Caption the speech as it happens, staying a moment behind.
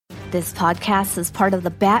This podcast is part of the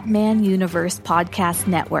Batman Universe Podcast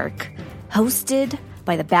Network, hosted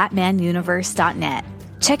by the BatmanUniverse.net.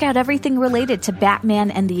 Check out everything related to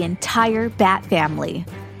Batman and the entire Bat family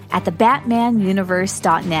at the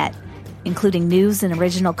BatmanUniverse.net, including news and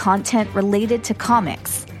original content related to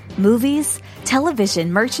comics, movies,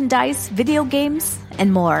 television, merchandise, video games,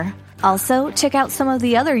 and more. Also, check out some of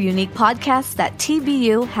the other unique podcasts that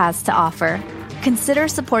TBU has to offer. Consider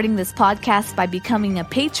supporting this podcast by becoming a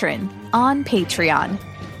patron on Patreon.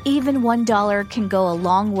 Even $1 can go a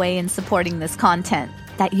long way in supporting this content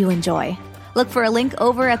that you enjoy. Look for a link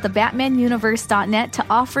over at the BatmanUniverse.net to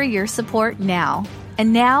offer your support now.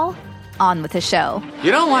 And now, on with the show. You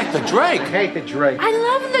don't like the Drake? I hate the Drake. I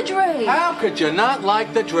love the Drake. How could you not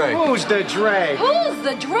like the Drake? Who's the Drake? Who's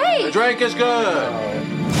the Drake? The Drake is good.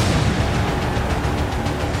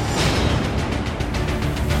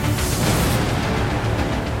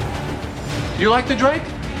 You like the Drake?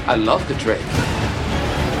 I love the Drake.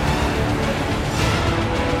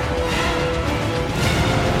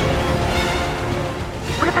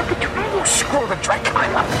 What about the Drake? Oh, screw the Drake.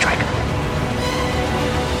 I love the Drake.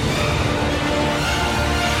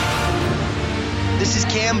 This is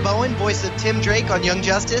Cam Bowen, voice of Tim Drake on Young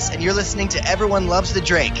Justice, and you're listening to Everyone Loves the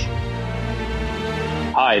Drake.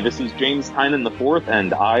 Hi, this is James Tynan IV,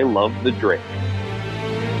 and I love the Drake.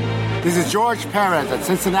 This is George Perez at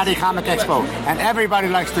Cincinnati Comic Expo, and everybody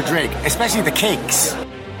likes the Drake, especially the cakes.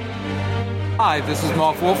 Hi, this is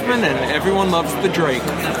Mark Wolfman, and everyone loves the Drake.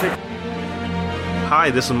 Hi,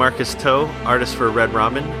 this is Marcus Toe, artist for Red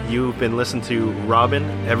Robin. You've been listening to Robin,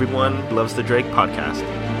 Everyone Loves the Drake podcast.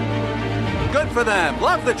 Good for them.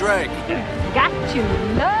 Love the Drake. Got to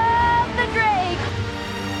love the Drake.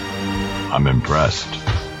 I'm impressed.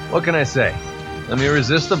 What can I say? I'm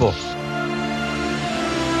irresistible.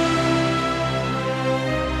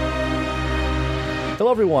 Hello,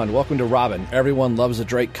 everyone. Welcome to Robin, Everyone Loves a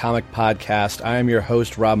Drake comic podcast. I am your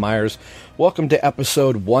host, Rob Myers. Welcome to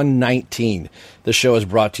episode 119. The show is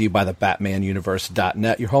brought to you by the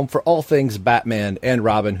BatmanUniverse.net, your home for all things Batman and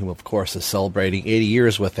Robin, who, of course, is celebrating 80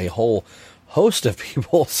 years with a whole host of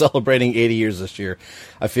people celebrating 80 years this year.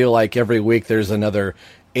 I feel like every week there's another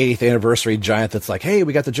 80th anniversary giant that's like, hey,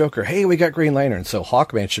 we got the Joker. Hey, we got Green Lantern. So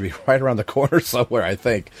Hawkman should be right around the corner somewhere, I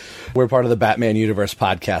think. We're part of the Batman Universe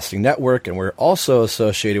Podcasting Network, and we're also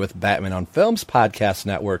associated with Batman on Films Podcast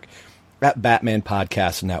Network at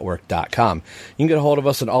BatmanPodcastNetwork.com. You can get a hold of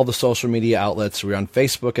us on all the social media outlets. We're on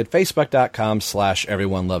Facebook at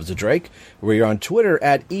Facebook.com/EveryoneLovesADrake. We're on Twitter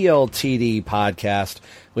at ELTD Podcast.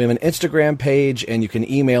 We have an Instagram page, and you can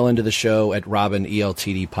email into the show at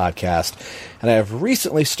RobinELTDPodcast. And I have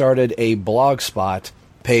recently started a blogspot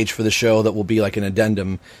page for the show that will be like an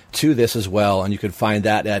addendum to this as well, and you can find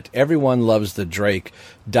that at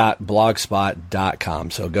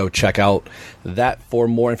everyonelovesthedrake.blogspot.com. So go check out that for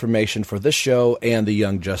more information for this show and the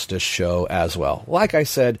Young Justice show as well. Like I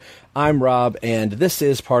said, I'm Rob, and this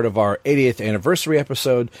is part of our 80th anniversary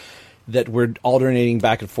episode that we're alternating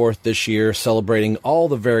back and forth this year, celebrating all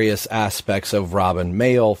the various aspects of Robin,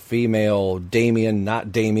 male, female, Damian,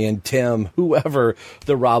 not Damian, Tim, whoever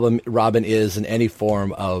the Robin is in any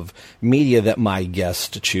form of media that my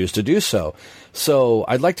guests choose to do so. So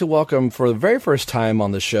I'd like to welcome for the very first time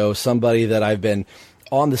on the show somebody that I've been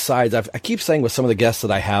on the sides. I keep saying with some of the guests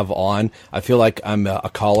that I have on, I feel like I'm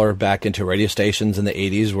a caller back into radio stations in the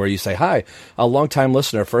 80s where you say, hi, a long-time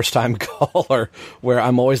listener, first-time caller, where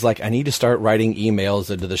I'm always like, I need to start writing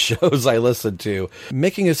emails into the shows I listen to.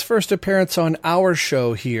 Making his first appearance on our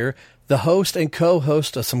show here, the host and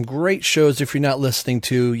co-host of some great shows. If you're not listening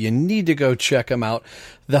to, you need to go check them out.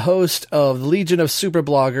 The host of Legion of Super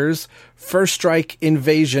Bloggers, First Strike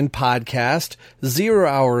Invasion podcast, 0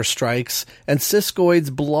 Hour Strikes, and Siskoid's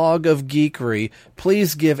Blog of Geekery.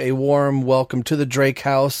 Please give a warm welcome to the Drake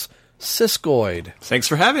House, Siskoid. Thanks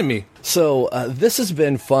for having me. So this has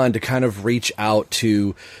been fun to kind of reach out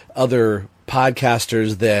to other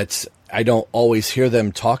podcasters that I don't always hear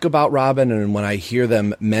them talk about Robin, and when I hear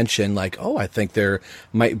them mention, like, oh, I think there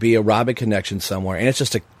might be a Robin connection somewhere, and it's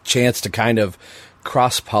just a chance to kind of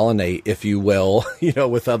cross-pollinate, if you will,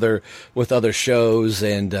 with other shows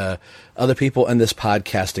and other people in this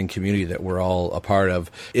podcasting community that we're all a part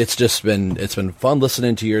of. It's been fun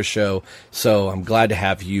listening to your show, so I'm glad to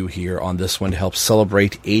have you here on this one to help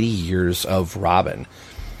celebrate 80 years of Robin.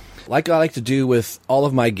 Like I like to do with all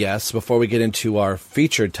of my guests before we get into our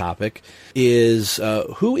featured topic is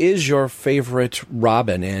who is your favorite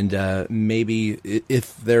Robin, and maybe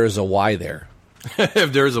if there's a why there.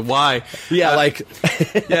 If there's a why. Yeah,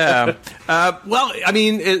 yeah. Well, I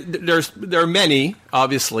mean, there are many,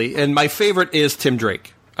 obviously, and my favorite is Tim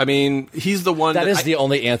Drake. I mean, he's the one that is the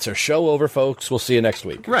only answer. Show over, folks. We'll see you next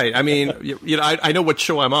week. Right. I mean, you know, I know what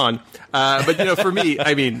show I'm on, but you know, for me,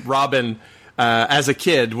 I mean, Robin as a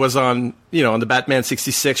kid was on, you know, on the Batman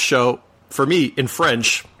 66 show for me in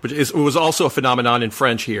French, which was also a phenomenon in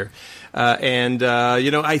French here. You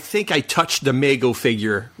know, I think I touched the Mego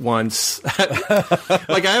figure once.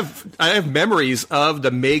 Like I have memories of the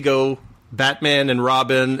Mego Batman and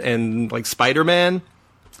Robin and like Spider-Man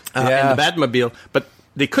and the Batmobile, but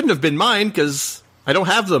they couldn't have been mine because I don't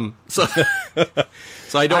have them. So,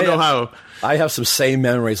 I don't know how. I have some same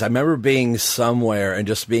memories. I remember being somewhere and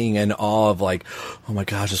just being in awe of like, oh my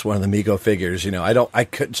gosh, it's one of the Mego figures. You know, I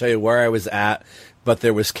couldn't tell you where I was at, but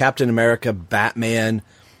there was Captain America, Batman.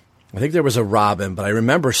 I think there was a Robin, but I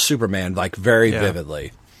remember Superman like very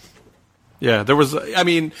vividly. Yeah, there was. I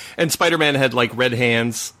mean, and Spider-Man had like red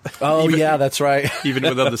hands. Oh yeah, that's right. Even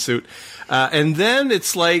without the suit. And then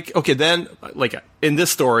it's like, okay, then like in this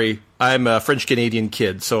story, I'm a French Canadian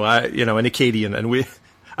kid, so an Acadian, and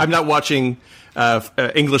I'm not watching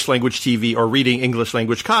English language TV or reading English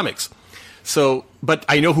language comics. So, but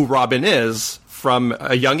I know who Robin is from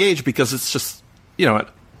a young age because it's just, you know,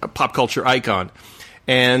 a pop culture icon.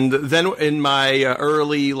 And then in my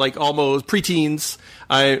early, like almost preteens,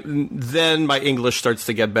 then my English starts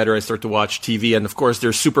to get better. I start to watch TV, and of course,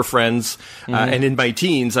 there's Super Friends. And in my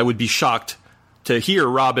teens, I would be shocked to hear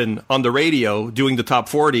Robin on the radio doing the top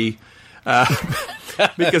 40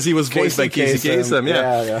 because he was voiced by Casey Kasem.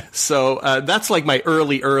 Yeah. So that's like my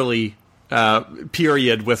early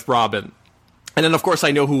period with Robin. And then, of course,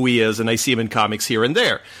 I know who he is, and I see him in comics here and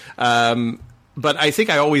there. But I think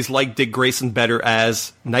I always liked Dick Grayson better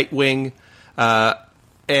as Nightwing.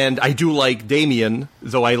 And I do like Damian,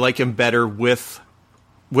 though I like him better with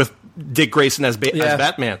Dick Grayson as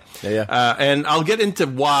Batman. And I'll get into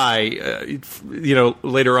why,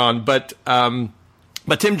 later on. But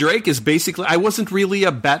Tim Drake is basically, I wasn't really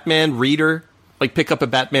a Batman reader, like pick up a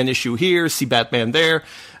Batman issue here, see Batman there.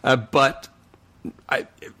 But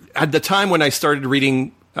at the time when I started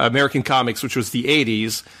reading American comics, which was the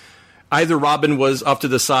 80s, either Robin was off to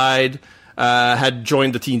the side, had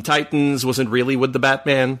joined the Teen Titans, wasn't really with the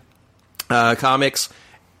Batman comics,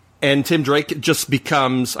 and Tim Drake just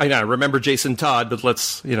becomes, I know, I remember Jason Todd, but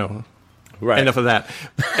let's, enough of that.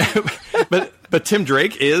 But Tim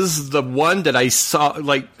Drake is the one that I saw,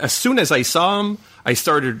 like, as soon as I saw him, I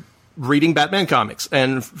started reading Batman comics.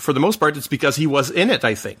 And for the most part, it's because he was in it,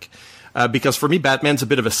 I think. Because for me, Batman's a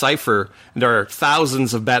bit of a cipher. And there are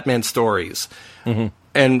thousands of Batman stories. Mm-hmm.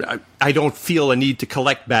 And I don't feel a need to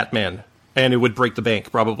collect Batman. And it would break the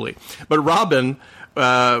bank, probably. But Robin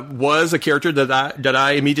was a character that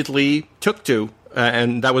I immediately took to.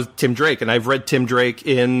 And that was Tim Drake. And I've read Tim Drake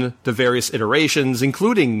in the various iterations,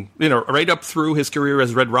 including, right up through his career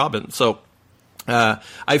as Red Robin. So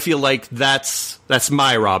I feel like that's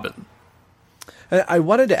my Robin. I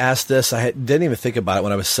wanted to ask this. I didn't even think about it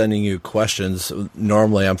when I was sending you questions.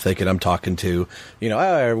 Normally, I'm thinking I'm talking to,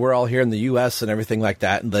 we're all here in the U.S. and everything like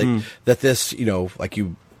that. And that this, like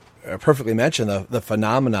you perfectly mentioned, the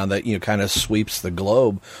phenomenon that, kind of sweeps the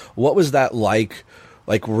globe. What was that like?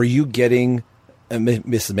 Like, were you getting, and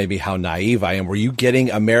this is maybe how naive I am, were you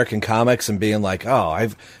getting American comics and being like, oh,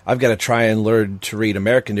 I've got to try and learn to read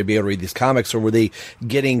American to be able to read these comics? Or were they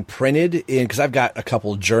getting printed in? Because I've got a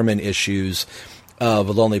couple German issues of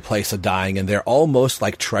A Lonely Place of Dying, and they're almost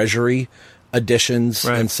like treasury editions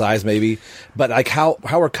in size, maybe. But like, how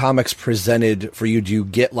are comics presented for you? Do you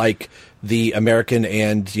get like the American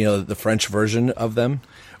and the French version of them?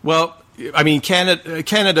 Well, I mean,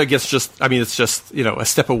 Canada gets just, it's just a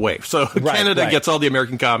step away. So Canada gets all the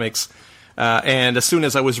American comics, and as soon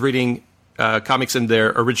as I was reading comics in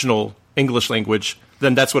their original English language,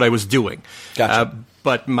 then that's what I was doing. Gotcha.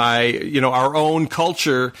 But my, our own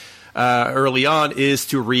culture. Early on is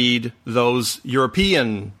to read those big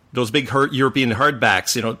European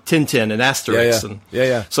hardbacks, Tintin and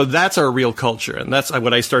Asterix. So that's our real culture. And that's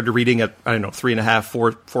what I started reading at,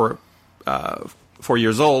 3.5, 4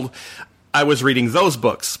 years old. I was reading those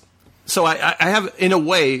books. So I have, in a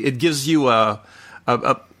way, it gives you a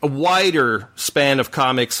wider span of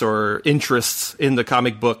comics or interests in the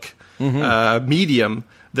comic book medium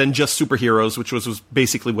than just superheroes, which was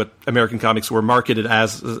basically what American comics were marketed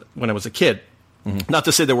as when I was a kid. Mm-hmm. Not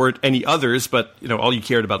to say there weren't any others, but all you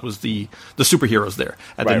cared about was the superheroes there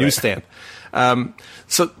at the newsstand.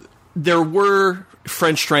 So there were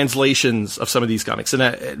French translations of some of these comics,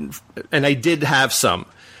 and I did have some.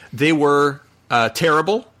 They were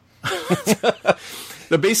terrible.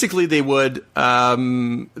 But basically, they would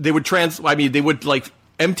like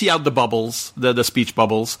empty out the bubbles, the speech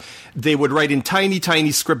bubbles. They would write in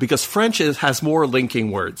tiny script because French has more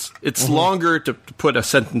linking words. It's longer to put a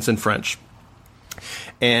sentence in French.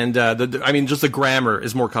 And, just the grammar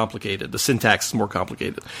is more complicated. The syntax is more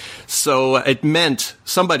complicated. So it meant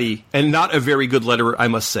somebody, and not a very good letterer, I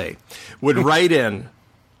must say, would write in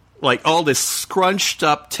like all this scrunched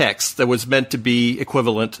up text that was meant to be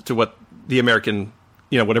equivalent to what the American,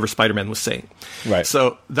 whatever Spider-Man was saying. Right.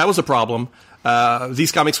 So that was a problem.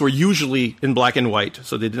 These comics were usually in black and white,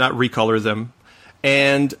 so they did not recolor them.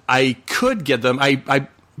 And I could get them. I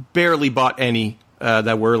barely bought any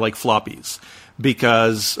that were like floppies.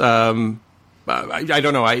 Because I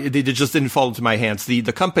don't know, they just didn't fall into my hands. The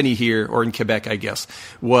company here, or in Quebec, I guess,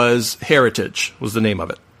 was Heritage, was the name of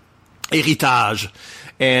it. Héritage.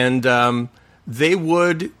 And they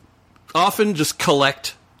would often just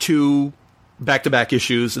collect 2 back-to-back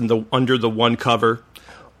issues under the one cover.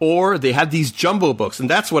 Or they had these jumbo books, and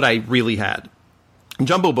that's what I really had.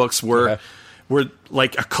 Jumbo books were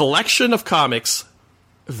like a collection of comics,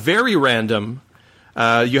 very random.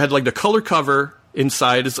 You had like the color cover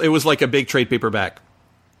inside. It was like a big trade paperback,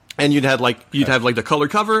 and you'd have like the color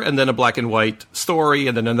cover and then a black and white story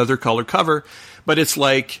and then another color cover. But it's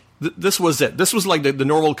like this was it. This was like the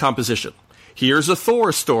normal composition. Here's a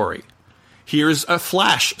Thor story. Here's a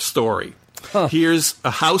Flash story. Here's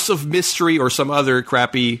a House of Mystery or some other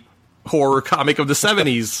crappy horror comic of the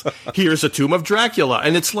 70s. Here's a Tomb of Dracula,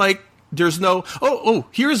 and it's like there's no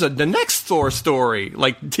here's the next Thor story,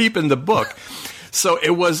 like deep in the book. So it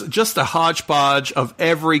was just a hodgepodge of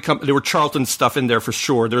every company. There were Charlton stuff in there for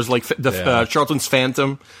sure. There's like Charlton's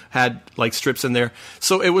Phantom had like strips in there.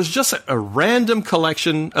 So it was just a random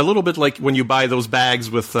collection, a little bit like when you buy those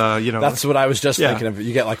bags with, That's what I was just thinking of.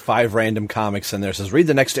 You get like 5 random comics in there. It says, read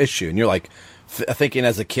the next issue. And you're like thinking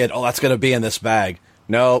as a kid, that's going to be in this bag.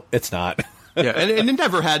 No, it's not. Yeah, and it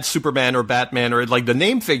never had Superman or Batman or like the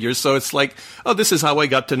name figures, so it's like, this is how I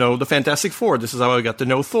got to know the Fantastic Four. This is how I got to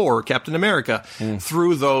know Thor or Captain America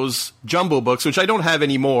through those jumbo books, which I don't have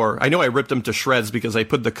anymore. I know I ripped them to shreds because I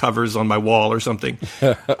put the covers on my wall or something.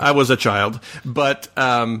 I was a child, but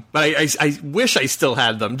I wish I still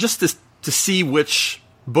had them just to see which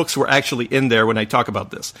books were actually in there when I talk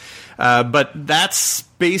about this. But that's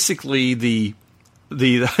basically the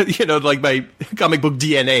like my comic book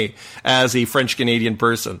DNA as a French-Canadian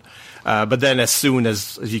person. But then as soon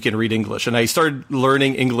as you can read English. And I started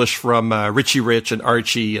learning English from Richie Rich and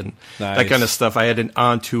Archie and that kind of stuff. I had an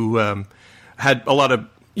aunt who had a lot of...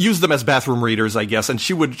 used them as bathroom readers, I guess. And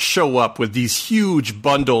she would show up with these huge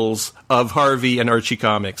bundles of Harvey and Archie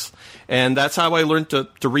comics. And that's how I learned to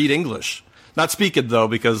read English. Not speak it, though,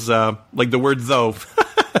 because like the word though...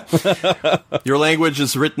 Your language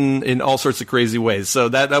is written in all sorts of crazy ways. So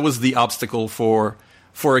that was the obstacle for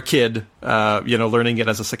a kid, learning it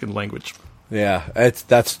as a second language. Yeah,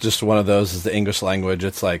 that's just one of those, is the English language.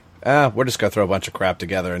 It's like, we're just going to throw a bunch of crap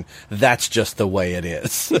together, and that's just the way it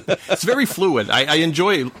is. It's very fluid. I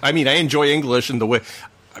enjoy English in the way,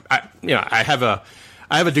 I have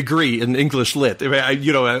a degree in English lit.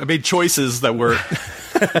 I made choices that were,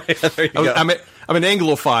 I'm an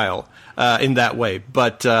Anglophile. In that way,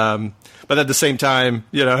 but at the same time,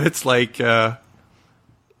 it's like I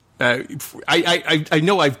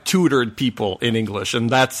know I've tutored people in English,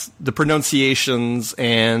 and that's the pronunciations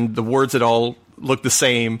and the words that all look the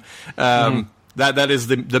same. That is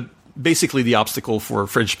the basically the obstacle for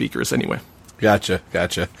French speakers, anyway. Gotcha.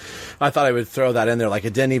 I thought I would throw that in there. Like,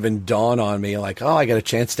 it didn't even dawn on me. Like, I got a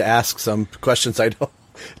chance to ask some questions I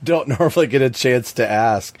don't normally get a chance to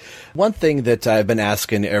ask. One thing that I've been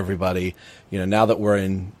asking everybody, now that we're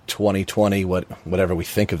in 2020, whatever we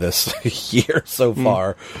think of this year so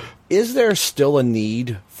far, is there still a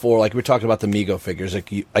need for, like we're talking about the Mego figures,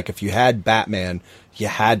 like if you had Batman, you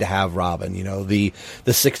had to have Robin. The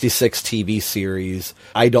 66 TV series,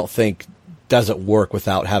 I don't think doesn't work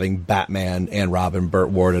without having Batman and Robin, Burt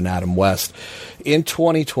Ward and Adam West. In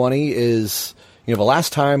 2020 is...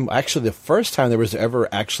 the first time there was ever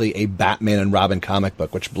actually a Batman and Robin comic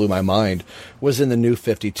book, which blew my mind, was in the New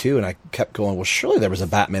 52, and I kept going, well, surely there was a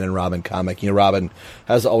Batman and Robin comic. Robin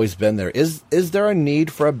has always been there. Is there a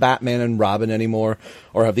need for a Batman and Robin anymore,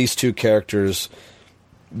 or have these two characters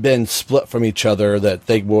been split from each other that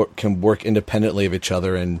they can work independently of each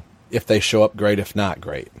other, and if they show up, great, if not,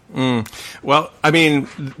 great? Well, I mean,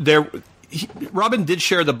 Robin did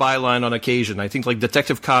share the byline on occasion. I think like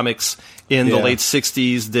Detective Comics in the late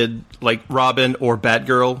 60s did like Robin or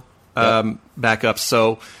Batgirl backups.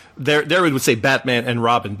 So there it would say Batman and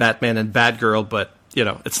Robin, Batman and Batgirl, but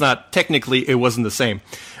it's not technically, it wasn't the same.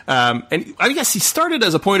 And I guess he started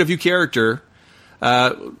as a point of view character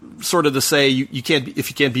sort of to say you can't if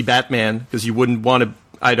you can't be Batman because you wouldn't want to.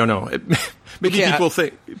 I don't know. Maybe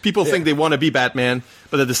people think they want to be Batman,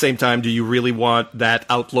 but at the same time, do you really want that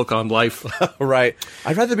outlook on life? Right.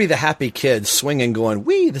 I'd rather be the happy kid swinging, going,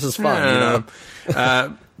 "Wee, this is fun."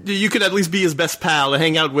 You could at least be his best pal and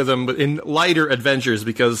hang out with him in lighter adventures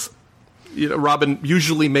because Robin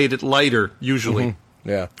usually made it lighter. Usually,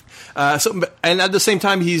 yeah. And at the same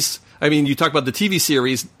time, you talk about the TV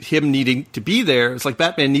series, him needing to be there. It's like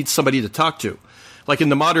Batman needs somebody to talk to. Like in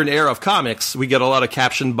the modern era of comics, we get a lot of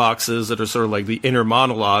caption boxes that are sort of like the inner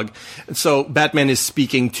monologue. And so Batman is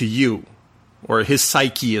speaking to you, or his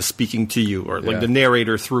psyche is speaking to you, or like the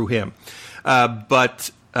narrator through him.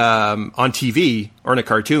 But on TV or in a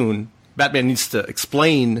cartoon, Batman needs to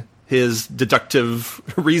explain his deductive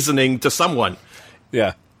reasoning to someone.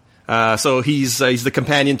 Yeah. So he's the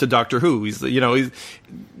companion to Doctor Who.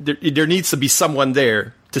 There needs to be someone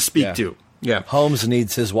there to speak to. Yeah, Holmes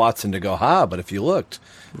needs his Watson to go, but if you looked,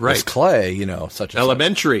 there's Clay, such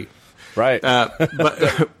elementary. Right.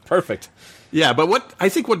 But perfect. Yeah, but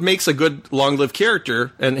what makes a good long-lived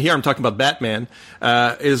character, and here I'm talking about Batman,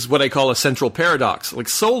 is what I call a central paradox. Like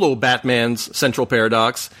solo Batman's central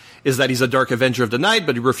paradox is that he's a dark avenger of the night,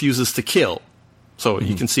 but he refuses to kill. So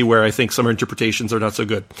you can see where I think some interpretations are not so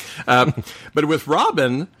good. But with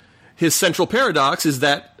Robin, his central paradox is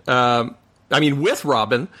that, with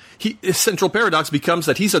Robin, his central paradox becomes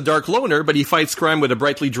that he's a dark loner, but he fights crime with a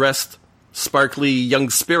brightly dressed, sparkly young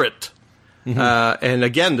spirit. And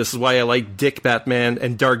again, this is why I like Dick Batman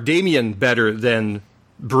and Dark Damian better than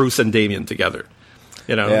Bruce and Damian together.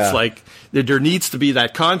 It's like there needs to be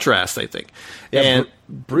that contrast, I think. Yeah, and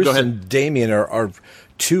Bruce and Damian are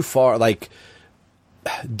too far. Like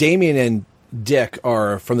Damian and Dick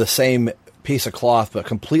are from the same piece of cloth, but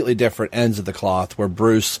completely different ends of the cloth. Where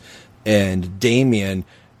Bruce and Damian,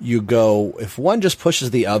 you go, if one just pushes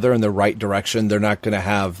the other in the right direction, they're not going to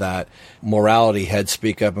have that morality head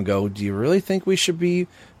speak up and go, do you really think we should be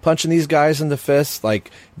punching these guys in the fist? Like,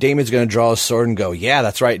 Damian's going to draw his sword and go, yeah,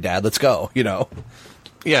 that's right, Dad, let's go,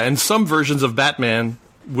 Yeah, and some versions of Batman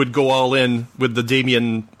would go all in with the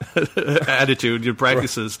Damian attitude and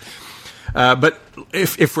practices. But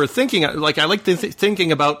if we're thinking, like, I like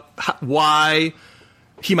thinking about why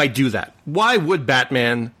he might do that. Why would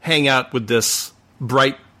Batman hang out with this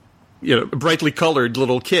brightly colored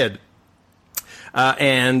little kid?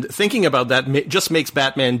 And thinking about that just makes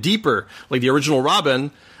Batman deeper. Like the original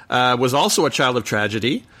Robin was also a child of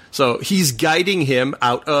tragedy, so he's guiding him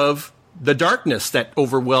out of the darkness that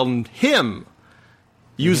overwhelmed him,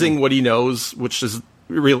 using what he knows, which is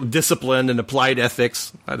real discipline and applied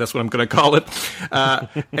ethics. That's what I'm going to call it.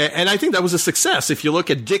 And I think that was a success. If you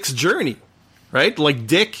look at Dick's journey, right? Like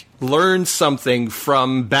Dick learned something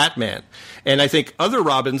from Batman. And I think other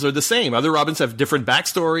Robins are the same. Other Robins have different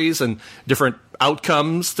backstories and different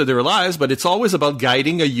outcomes to their lives, but it's always about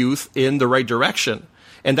guiding a youth in the right direction.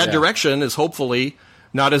 And that direction is hopefully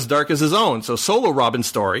not as dark as his own. So solo Robin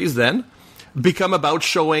stories then become about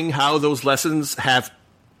showing how those lessons have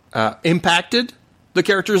impacted the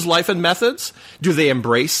character's life and methods. Do they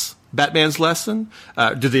embrace Batman's lesson?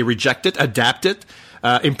 Do they reject it, adapt it,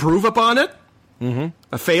 improve upon it?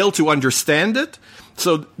 Fail to understand it.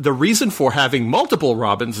 So the reason for having multiple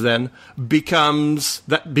Robins then becomes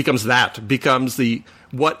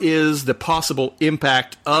what is the possible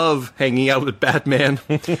impact of hanging out with Batman?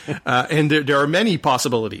 And there are many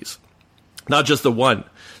possibilities, not just the one.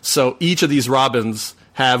 So each of these Robins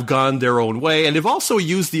have gone their own way, and they've also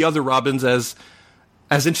used the other Robins as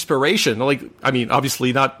inspiration. Like, I mean,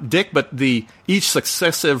 obviously not Dick, but each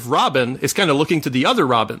successive Robin is kind of looking to the other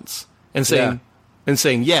Robins and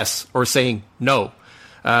saying yes or saying no.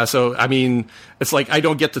 So, I mean, it's like I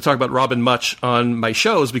don't get to talk about Robin much on my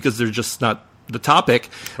shows because they're just not the topic.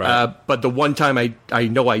 Right. But the one time I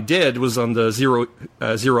know I did was on the Zero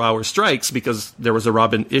Hour Strikes, because there was a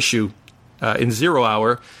Robin issue in 0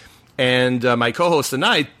 Hour. And my co-host and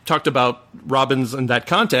I talked about Robins in that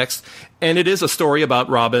context. And it is a story about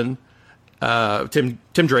Robin, Tim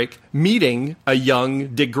Drake, meeting a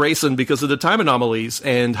young Dick Grayson because of the time anomalies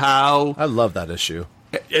and how... I love that issue.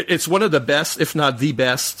 It's one of the best, if not the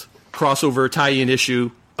best, crossover tie-in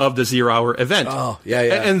issue of the 0 Hour event. Oh, yeah.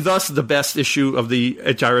 And thus the best issue of the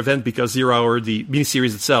entire event, because 0 Hour, the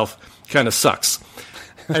miniseries itself, kind of sucks.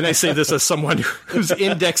 And I say this as someone who's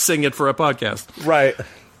indexing it for a podcast. Right.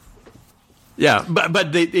 Yeah,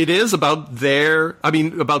 but it is about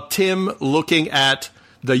about Tim looking at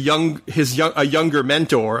a younger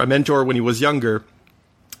mentor, a mentor when he was younger,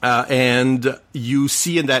 and you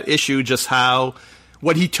see in that issue just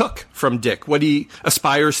what he took from Dick, what he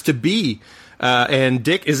aspires to be, and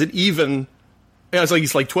Dick isn't even it's like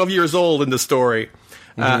he's like 12 years old in the story,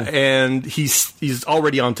 and he's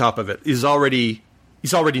already on top of it. He's already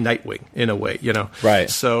Nightwing in a way, you know. Right.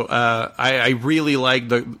 So I really like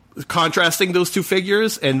the contrasting those two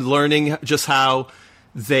figures and learning just how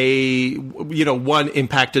they, you know, one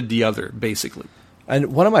impacted the other, basically.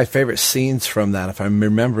 And one of my favorite scenes from that, if I'm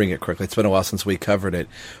remembering it correctly, it's been a while since we covered it,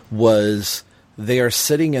 was they are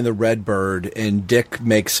sitting in the Redbird, and Dick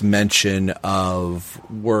makes mention of,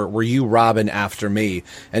 were you Robin after me?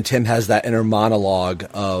 And Tim has that inner monologue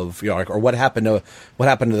of, you know, like, or what happened to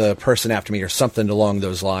the person after me, or something along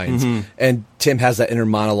those lines. And Tim has that inner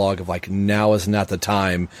monologue of like, now is not the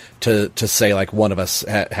time to say like one of us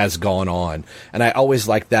has gone on. And I always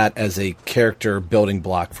like that as a character building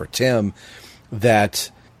block for Tim, that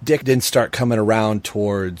Dick didn't start coming around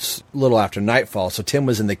towards a little after nightfall. So Tim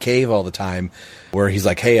was in the cave all the time where he's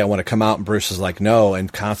like, hey, I want to come out. And Bruce is like, no,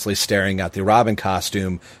 and constantly staring at the Robin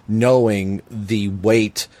costume, knowing the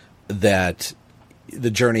weight that the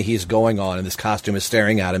journey he's going on. And this costume is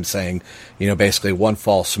staring at him saying, you know, basically one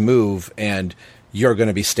false move and you're going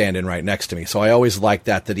to be standing right next to me. So I always liked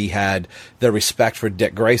that he had the respect for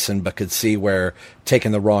Dick Grayson, but could see where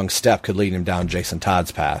taking the wrong step could lead him down Jason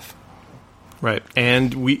Todd's path. Right,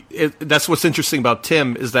 and that's what's interesting about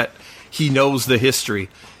Tim, is that he knows the history,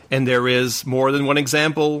 and there is more than one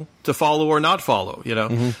example to follow or not follow, you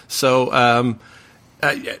know? So, and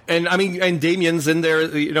I mean, and Damien's in there,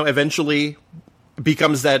 you know, eventually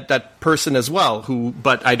becomes that person as well,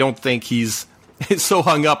 but I don't think he's so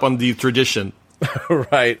hung up on the tradition.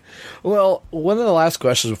 Right. Well, one of the last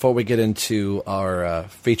questions before we get into our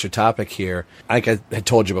feature topic here, like I had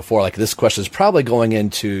told you before, like this question is probably going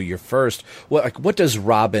into your first. What does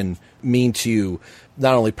Robin mean to you,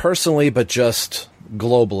 not only personally but just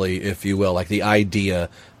globally, if you will, like the idea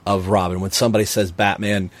of Robin? When somebody says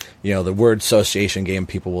Batman, you know, the word association game,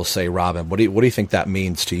 people will say Robin. What do you think that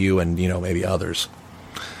means to you and, you know, maybe others?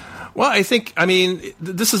 Well, I mean,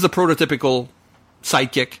 this is the prototypical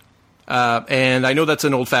sidekick. And I know that's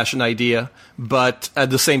an old-fashioned idea, but at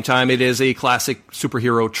the same time, it is a classic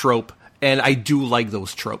superhero trope, and I do like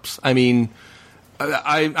those tropes. I mean,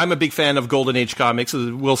 I'm a big fan of Golden Age comics.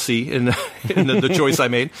 We'll see in the choice I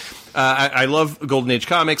made. I love Golden Age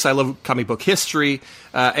comics. I love comic book history,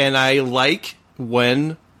 and I like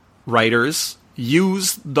when writers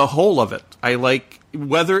use the whole of it. I like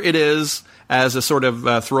whether it is as a sort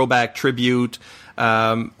of throwback tribute,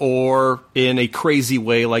 or in a crazy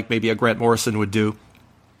way like maybe a Grant Morrison would do.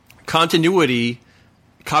 Continuity,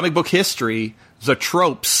 comic book history, the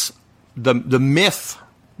tropes, the myth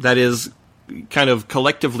that is kind of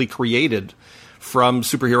collectively created from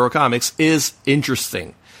superhero comics is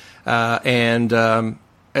interesting. And I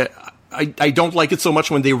don't like it so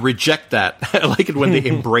much when they reject that. I like it when they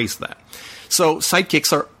embrace that. So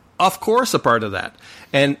sidekicks are, of course, a part of that.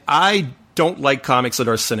 And I don't like comics that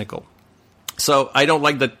are cynical. So I don't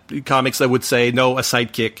like the comics that would say, no, a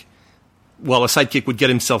sidekick would get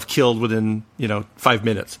himself killed within, 5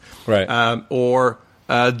 minutes. Right. Or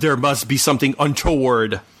there must be something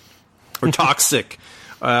untoward or toxic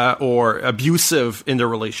or abusive in their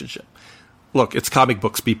relationship. Look, it's comic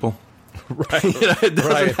books, people. Right. It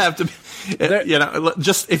doesn't have to be,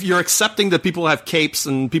 just if you're accepting that people have capes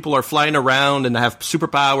and people are flying around and have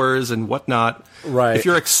superpowers and whatnot. Right. If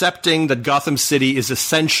you're accepting that Gotham City is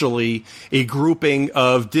essentially a grouping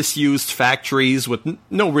of disused factories with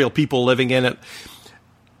no real people living in it,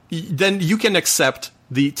 then you can accept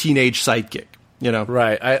the teenage sidekick,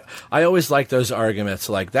 Right. I always like those arguments.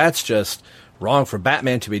 Like, that's just wrong for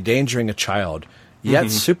Batman to be endangering a child.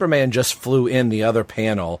 Yet Superman just flew in the other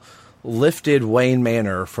panel, lifted Wayne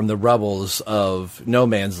Manor from the rubbles of No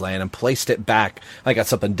Man's Land and placed it back. I got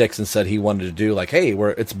something Dixon said he wanted to do, like, hey,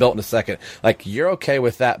 it's built in a second. Like, you're okay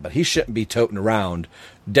with that, but he shouldn't be toting around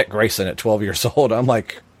Dick Grayson at 12 years old. I'm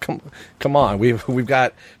like, come on. We've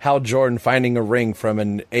got Hal Jordan finding a ring from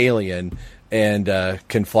an alien and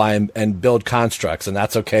can fly and build constructs, and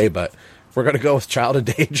that's okay, but if we're going to go with child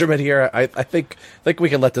endangerment here, I think we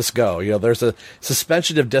can let this go. There's a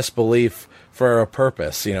suspension of disbelief for a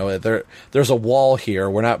purpose. There's a wall here.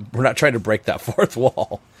 We're not trying to break that fourth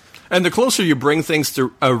wall. And the closer you bring things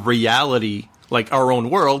to a reality like our own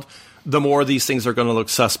world, the more these things are going to look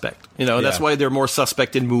suspect. That's why they're more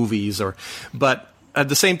suspect in movies. But at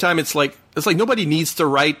the same time, it's like nobody needs to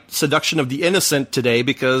write Seduction of the Innocent today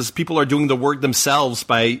because people are doing the work themselves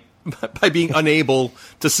by being unable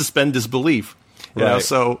to suspend disbelief.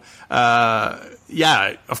 So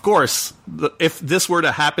of course, if this were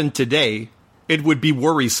to happen today, it would be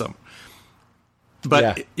worrisome.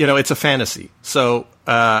 But it's a fantasy, so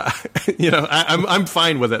I'm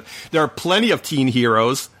fine with it. There are plenty of teen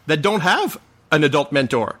heroes that don't have an adult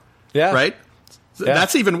mentor. Yeah. Right? Yeah.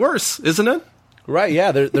 That's even worse, isn't it? Right,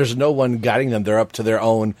 yeah. There's no one guiding them. They're up to their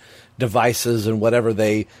own devices and whatever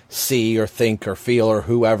they see or think or feel or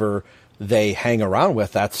whoever they hang around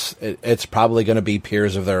with. It's probably going to be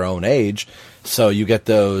peers of their own age. So you get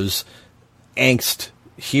those angst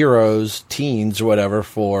heroes, teens or whatever,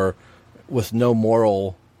 with no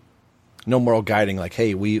moral guiding. Like,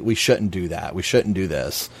 hey, we shouldn't do that. We shouldn't do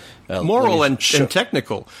this. Moral and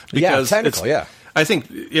technical. Because technical. Yeah. I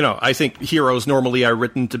think heroes normally are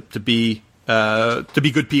written to be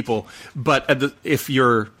good people, but if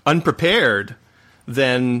you're unprepared,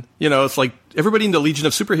 then it's like everybody in the Legion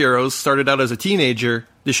of Superheroes started out as a teenager.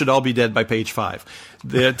 They should all be dead by page 5.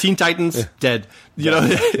 The Teen Titans dead.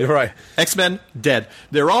 You're right. X-Men dead.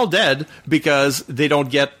 They're all dead because they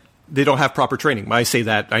don't have proper training. When I say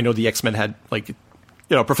that, I know the X-Men had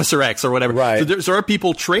Professor X or whatever. Right. So there are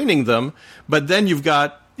people training them, but then you've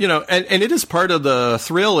got and it is part of the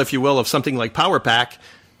thrill, if you will, of something like Power Pack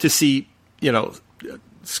to see elementary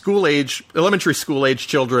school age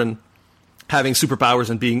children having superpowers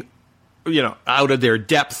and being out of their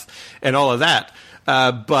depth and all of that.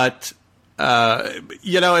 But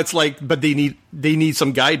it's like, but they need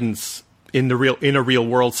some guidance in a real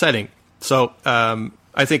world setting. So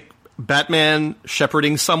I think Batman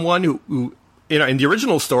shepherding someone who in the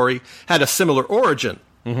original story had a similar origin.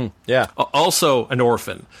 Mm-hmm. Yeah. Also an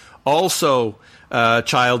orphan, also a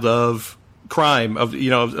child of crime, of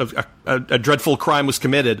a dreadful crime was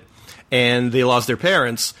committed, and they lost their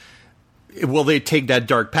parents. Will they take that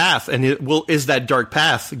dark path? And is that dark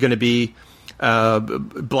path going to be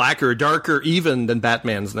blacker, darker, even than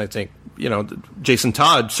Batman's? And I think Jason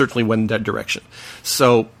Todd certainly went in that direction.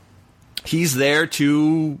 So he's there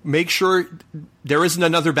to make sure there isn't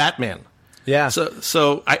another Batman. Yeah.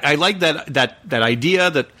 So I like that idea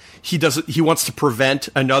that he wants to prevent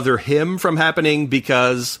another him from happening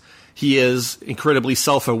because he is incredibly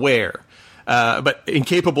self-aware, but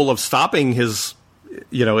incapable of stopping his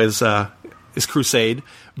crusade.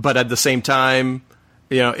 But at the same time,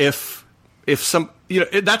 if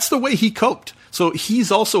that's the way he coped. So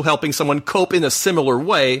he's also helping someone cope in a similar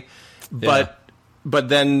way, but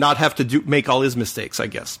then not have to make all his mistakes, I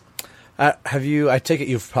guess. I take it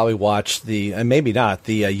you've probably watched and maybe not,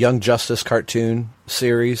 the Young Justice cartoon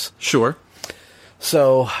series? Sure.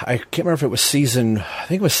 So I can't remember if it was season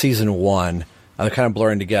 1. They're kind of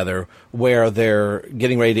blurring together, where they're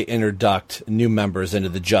getting ready to induct new members into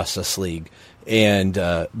the Justice League. And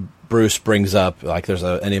Bruce brings up, like, there's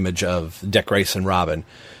an image of Dick Grayson Robin.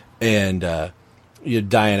 And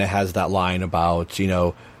Diana has that line about,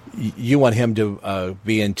 you want him to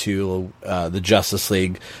be into the Justice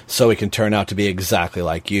League so he can turn out to be exactly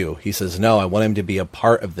like you. He says, no, I want him to be a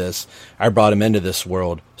part of this. I brought him into this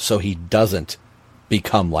world so he doesn't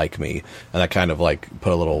become like me. And that kind of like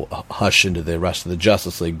put a little hush into the rest of the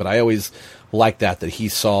Justice League. But I always liked that he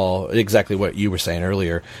saw exactly what you were saying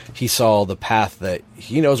earlier. He saw the path that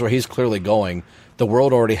he knows where he's clearly going. The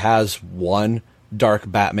world already has one dark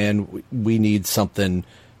Batman. We need something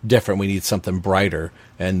different. We need something brighter.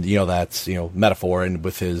 And, that's, metaphor and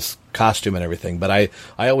with his costume and everything. But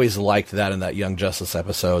I always liked that in that Young Justice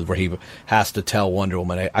episode where he has to tell Wonder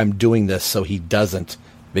Woman, I'm doing this so he doesn't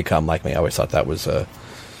become like me. I always thought that was a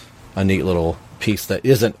neat little piece that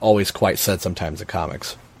isn't always quite said sometimes in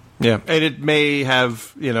comics. Yeah, and it may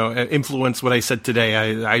have, influenced what I said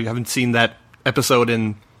today. I haven't seen that episode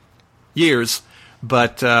in years,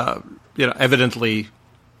 but, evidently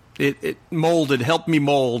it helped me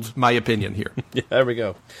mold my opinion here. Yeah, there we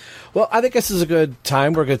go. Well, I think this is a good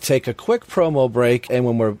time. We're going to take a quick promo break, and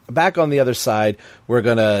when we're back on the other side, we're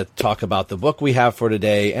going to talk about the book we have for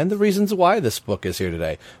today and the reasons why this book is here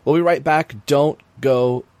today. We'll be right back. Don't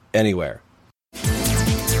go anywhere.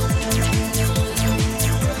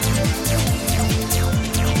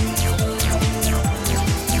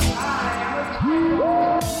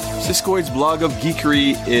 Siskoid's blog of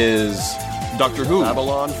geekery is Doctor Who,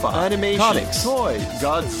 Babylon 5, animation, comics, toys,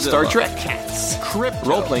 Godzilla, Star Trek, cats, crypto,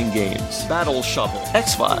 role-playing games, Battle Shovel,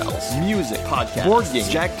 X-Files, music, podcasts, board games,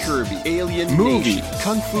 Jack Kirby, Alien movie, Nation,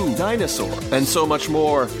 Kung Fu, dinosaur, and so much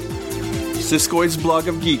more. Siskoid's blog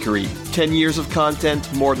of geekery, 10 years of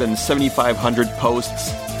content, more than 7,500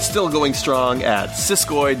 posts, still going strong at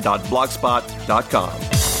siskoid.blogspot.com.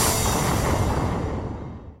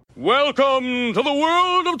 Welcome to the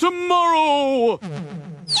world of tomorrow!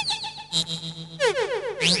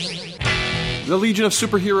 The Legion of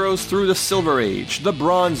Superheroes through the Silver Age, the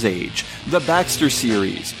Bronze Age, the Baxter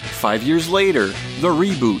series. 5 years later, the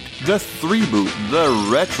reboot, the 3-boot, the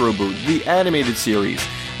retro-boot, the animated series.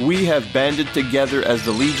 We have banded together as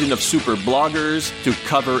the Legion of Super Bloggers to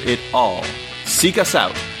cover it all. Seek us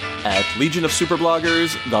out at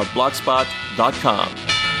legionofsuperbloggers.blogspot.com.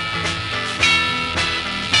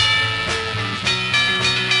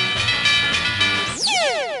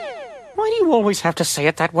 Why do you always have to say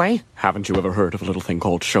it that way? Haven't you ever heard of a little thing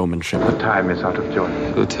called showmanship? The time is out of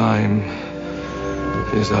joint. The time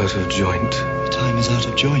is out of joint. The time is out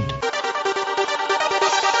of joint.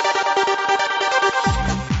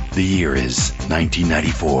 The year is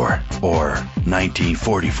 1994, or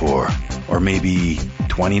 1944, or maybe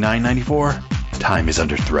 2994. Time is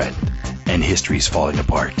under threat, and history is falling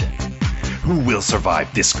apart. Who will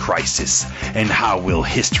survive this crisis, and how will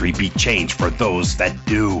history be changed for those that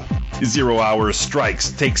do? 0 Hour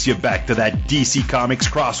Strikes takes you back to that DC Comics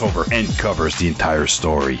crossover and covers the entire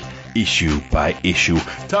story, issue by issue,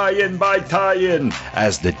 tie-in by tie-in,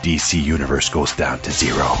 as the DC Universe goes down to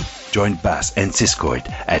zero. Join Bass and Siskoid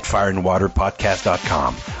at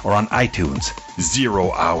fireandwaterpodcast.com or on iTunes.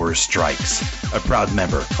 0 Hour Strikes, a proud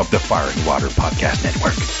member of the Fire and Water Podcast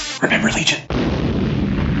Network. Remember, Legion.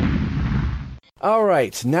 All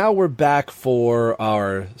right, now we're back for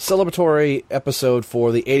our celebratory episode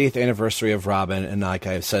for the 80th anniversary of Robin. And like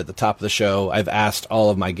I said at the top of the show, I've asked all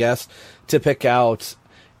of my guests to pick out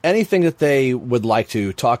anything that they would like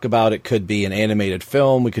to talk about. It could be an animated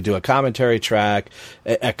film. We could do a commentary track,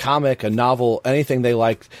 a comic, a novel, anything they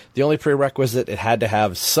liked. The only prerequisite, it had to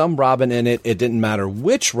have some Robin in it. It didn't matter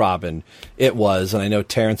which Robin it was. And I know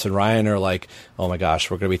Terrence and Ryan are like, oh my gosh,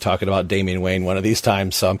 we're going to be talking about Damian Wayne one of these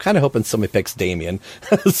times. So I'm kind of hoping somebody picks Damian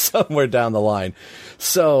somewhere down the line.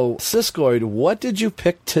 So, Siskoid, what did you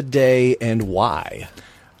pick today and why?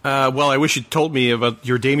 Well, I wish you'd told me about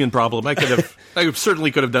your Damian problem. I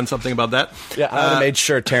certainly could have done something about that. Yeah, I would have made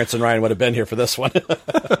sure Terrence and Ryan would have been here for this one.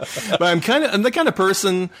 But I'm the kind of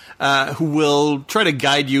person who will try to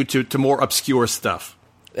guide you to more obscure stuff.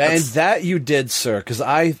 And that you did, sir, because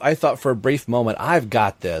I thought for a brief moment, I've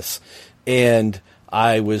got this. And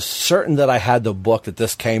I was certain that I had the book that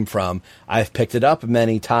this came from. I've picked it up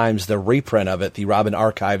many times, the reprint of it, the Robin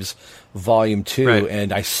Archives Volume 2, right.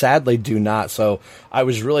 And I sadly do not. So I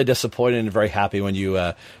was really disappointed and very happy when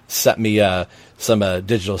you sent me some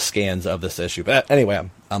digital scans of this issue. But anyway,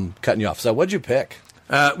 I'm cutting you off. So what'd you pick?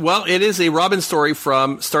 Well, it is a Robin story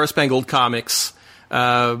from Star Spangled Comics,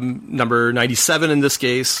 number 97 in this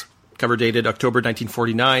case, cover dated October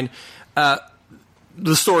 1949.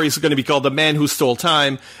 The story is going to be called The Man Who Stole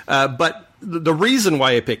Time, but the reason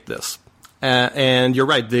why I picked this, and you're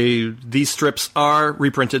right, these strips are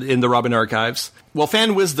reprinted in the Robin Archives. Well,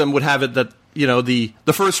 fan wisdom would have it that,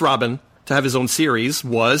 the first Robin to have his own series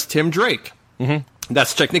was Tim Drake. Mm-hmm.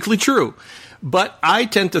 That's technically true. But I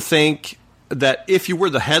tend to think that if you were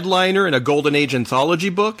the headliner in a Golden Age anthology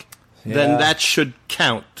book, then that should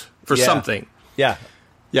count for something. Yeah.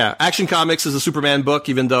 Yeah, Action Comics is a Superman book,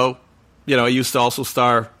 even though... it used to also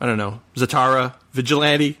star, Zatara,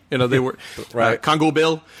 Vigilante, they were, right. Congo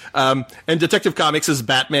Bill. And Detective Comics is a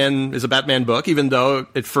Batman book, even though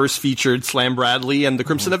it first featured Slam Bradley and the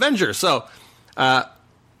Crimson Avenger. So,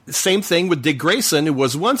 same thing with Dick Grayson, who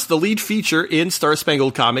was once the lead feature in Star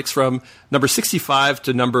Spangled Comics from number 65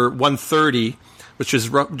 to number 130, which is,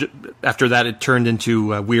 after that it turned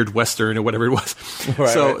into Weird Western or whatever it was. Right,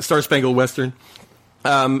 so, right. Star Spangled Western.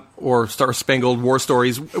 Or Star Spangled War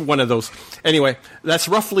Stories, one of those. Anyway, that's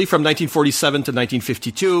roughly from 1947 to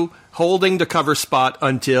 1952, holding the cover spot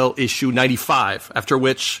until issue 95, after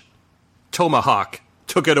which Tomahawk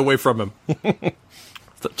took it away from him.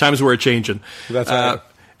 Times were a-changin'. That's right.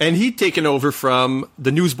 And he'd taken over from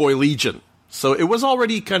the Newsboy Legion. So it was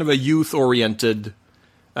already kind of a youth-oriented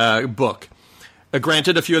book.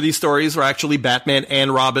 Granted, a few of these stories were actually Batman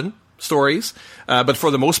and Robin stories, but for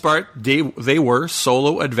the most part, they were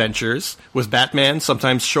solo adventures with Batman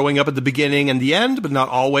sometimes showing up at the beginning and the end, but not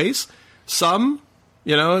always. Some,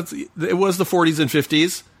 it was the 40s and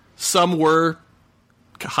 50s. Some were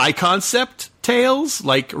high concept tales,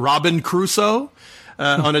 like Robin Crusoe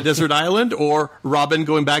on a desert island, or Robin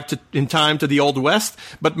going back in time to the Old West.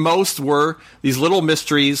 But most were these little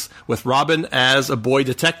mysteries with Robin as a boy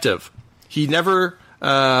detective. He never,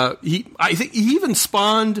 I think he even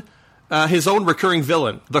spawned his own recurring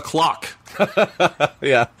villain, the Clock.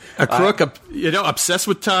 Yeah. A crook, obsessed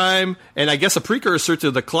with time, and I guess a precursor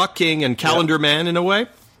to the Clock King and Calendar Man in a way.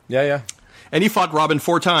 Yeah, yeah. And he fought Robin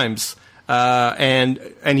 4 times, and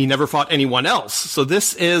he never fought anyone else. So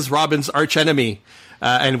this is Robin's archenemy,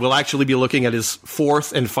 and we'll actually be looking at his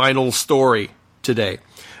 4th and final story today.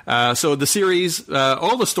 So the series,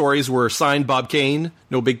 all the stories were signed Bob Kane.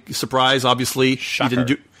 No big surprise, obviously.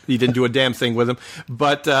 Shocker. He didn't do a damn thing with him.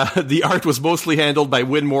 But the art was mostly handled by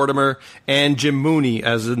Win Mortimer and Jim Mooney,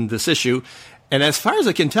 as in this issue. And as far as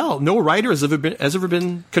I can tell, no writer has ever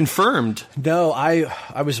been confirmed. No,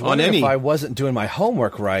 I was wondering if I wasn't doing my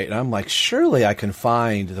homework right, and I'm like, surely I can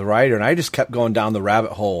find the writer, and I just kept going down the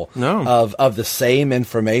rabbit hole of the same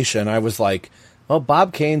information. I was like, well,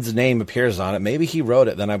 Bob Kane's name appears on it. Maybe he wrote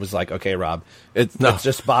it. Then I was like, okay, Rob, it's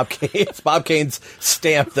just Bob Kane. It's Bob Kane's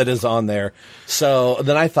stamp that is on there. So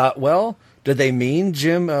then I thought, well, did they mean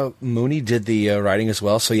Jim Mooney did the writing as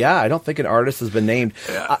well? So yeah, I don't think an artist has been named.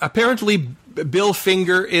 Apparently, Bill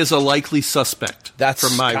Finger is a likely suspect. That's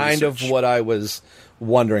from my kind research. of what I was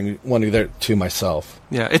wondering there to myself.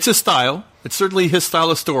 Yeah, it's his style. It's certainly his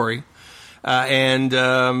style of story, and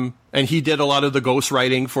he did a lot of the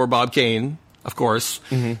ghostwriting for Bob Kane, of course.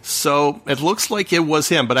 Mm-hmm. So it looks like it was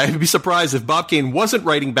him. But I'd be surprised if Bob Kane wasn't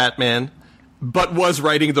writing Batman, but was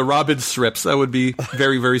writing the Robin strips. That would be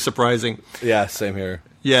very, very surprising. Yeah, same here.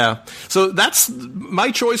 Yeah. So that's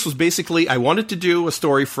my choice. Was basically I wanted to do a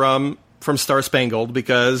story from Star Spangled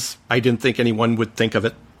because I didn't think anyone would think of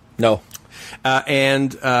it. No.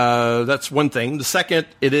 And that's one thing. The second,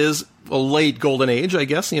 it is a late Golden Age, I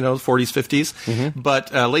guess, 40s, 50s. Mm-hmm.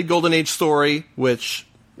 But a late Golden Age story, which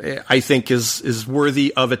I think is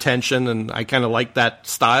worthy of attention, and I kind of like that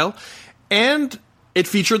style. And it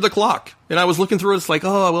featured the clock. And I was looking through it, it's like,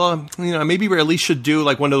 oh, well, maybe we at least should do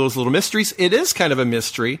like one of those little mysteries. It is kind of a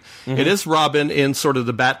mystery. Mm-hmm. It is Robin in sort of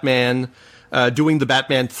the Batman, doing the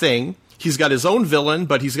Batman thing. He's got his own villain,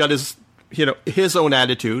 but he's got his own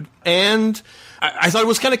attitude. And I thought it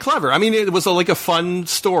was kind of clever. I mean, it was like a fun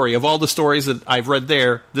story. Of all the stories that I've read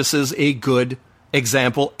there, this is a good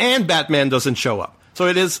example. And Batman doesn't show up. So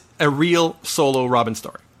it is a real solo Robin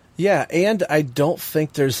story. Yeah, and I don't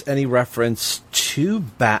think there's any reference to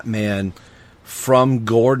Batman from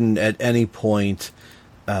Gordon at any point,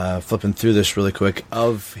 flipping through this really quick,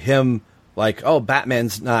 of him like, oh,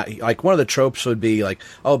 Batman's not, like one of the tropes would be like,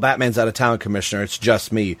 oh, Batman's out of town, Commissioner, it's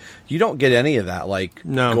just me. You don't get any of that. Like,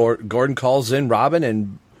 no. Gordon calls in Robin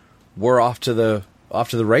and we're off to the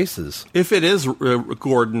races. If it is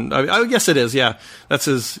Gordon, I guess it is, yeah. That's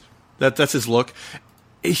his look.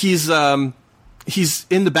 He's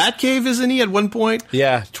in the Batcave, isn't he, at one point?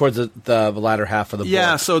 Yeah, towards the latter half of the book.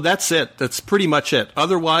 Yeah, so that's it. That's pretty much it.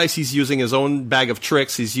 Otherwise, he's using his own bag of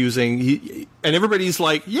tricks. And everybody's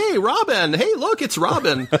like, yay, Robin! Hey, look, it's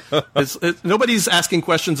Robin! Nobody's asking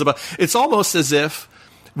questions about... It's almost as if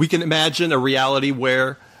we can imagine a reality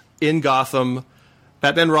where, in Gotham,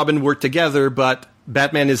 Batman and Robin work together, but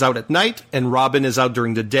Batman is out at night, and Robin is out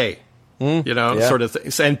during the day. Sort of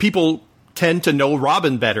thing. And people tend to know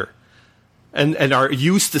Robin better. And are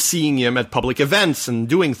used to seeing him at public events and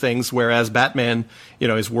doing things, whereas Batman,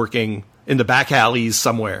 is working in the back alleys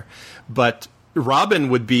somewhere. But Robin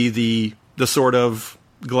would be the sort of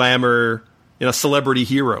glamour, celebrity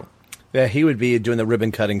hero. Yeah, he would be doing the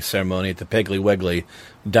ribbon cutting ceremony at the Piggly Wiggly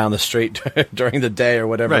down the street during the day or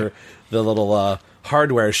whatever the little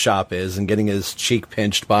hardware shop is, and getting his cheek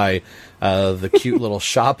pinched by the cute little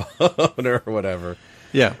shop owner or whatever.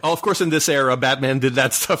 Yeah. Oh, of course, in this era, Batman did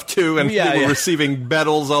that stuff too, and they were receiving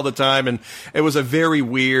medals all the time, and it was a very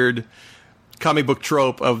weird comic book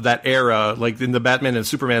trope of that era, like in the Batman and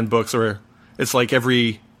Superman books, where it's like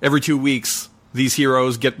every 2 weeks these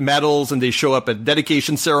heroes get medals and they show up at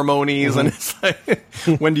dedication ceremonies, and it's like,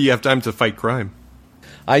 when do you have time to fight crime?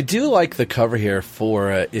 I do like the cover here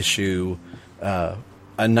for issue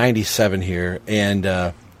 97 here,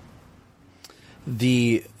 and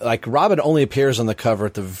Robin only appears on the cover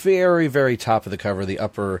at the very, very top of the cover, the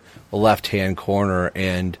upper left-hand corner,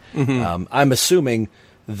 and I'm assuming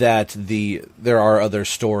that there are other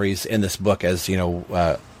stories in this book, as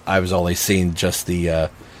I was only seeing just the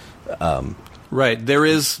right. There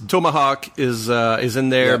is Tomahawk is in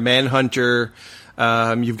there, Manhunter.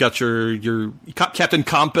 You've got your Captain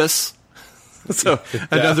Compass. So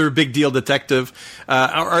another big deal detective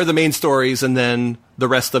are the main stories, and then the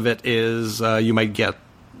rest of it is you might get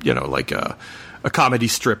like a comedy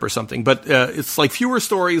strip or something, but it's like fewer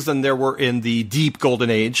stories than there were in the deep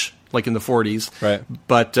Golden Age, like in the 40s. Right.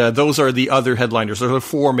 But those are the other headliners. Those are the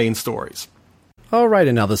four main stories. All right,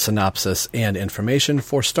 and now the synopsis and information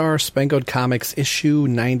for Star Spangled Comics issue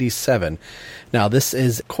 97. Now, this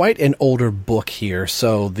is quite an older book here,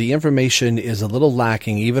 so the information is a little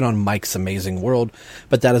lacking even on Mike's Amazing World,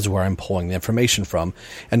 but that is where I'm pulling the information from.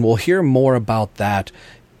 And we'll hear more about that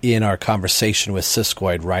in our conversation with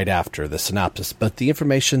Siskoid right after the synopsis. But the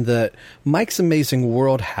information that Mike's Amazing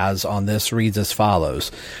World has on this reads as follows.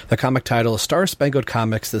 The comic title is Star Spangled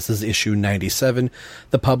Comics. This is issue 97.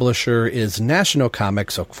 The publisher is National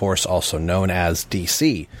Comics, of course, also known as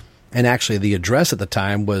DC. And actually, the address at the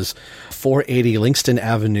time was 480 Livingston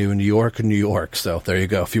Avenue, New York, New York. So there you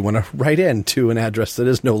go. If you want to write in to an address that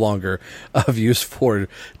is no longer of use for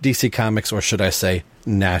DC Comics, or should I say,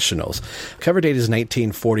 Nationals. Cover date is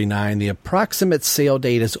 1949. The approximate sale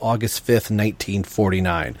date is August 5th,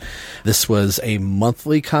 1949. This was a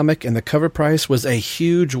monthly comic, and the cover price was a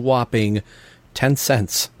huge whopping 10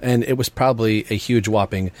 cents. And it was probably a huge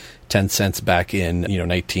whopping 10 cents back in,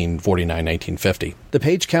 1949, 1950. The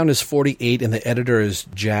page count is 48, and the editor is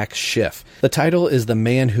Jack Schiff. The title is The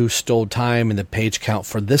Man Who Stole Time, and the page count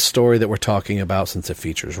for this story that we're talking about, since it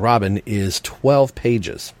features Robin, is 12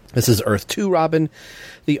 pages. This is Earth 2 Robin.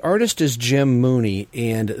 The artist is Jim Mooney,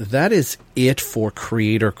 and that is it for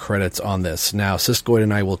creator credits on this. Now, Siskoid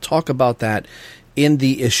and I will talk about that in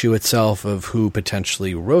the issue itself, of who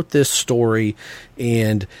potentially wrote this story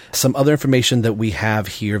and some other information that we have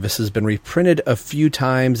here. This has been reprinted a few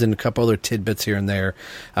times and a couple other tidbits here and there.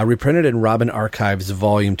 Reprinted in Robin Archives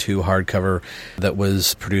Volume 2 hardcover that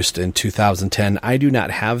was produced in 2010. I do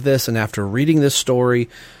not have this, and after reading this story,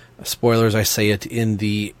 spoilers, I say it in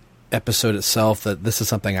the episode itself, that this is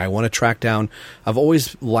something I want to track down. I've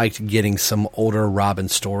always liked getting some older Robin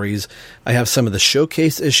stories. I have some of the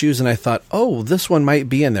showcase issues, and I thought, oh, this one might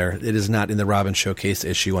be in there. It is not in the Robin showcase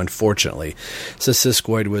issue, unfortunately. So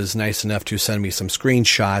Siskoid was nice enough to send me some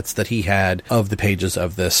screenshots that he had of the pages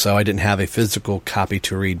of this, so I didn't have a physical copy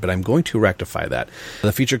to read, but I'm going to rectify that.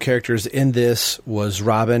 The featured characters in this was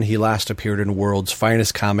Robin. He last appeared in World's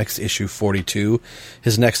Finest Comics, issue 42.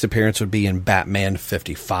 His next appearance would be in Batman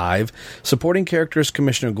 55. Supporting characters,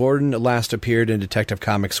 Commissioner Gordon last appeared in Detective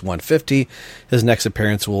Comics 150. His next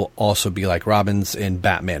appearance will also be like Robin's in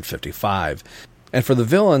Batman 55. And for the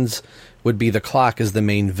villains would be the Clock as the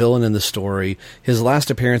main villain in the story. His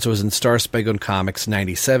last appearance was in Star Spangled Comics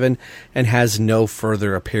 97 and has no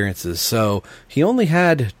further appearances. So he only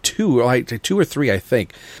had two or three, I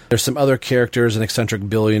think. There's some other characters, an eccentric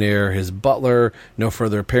billionaire, his butler, no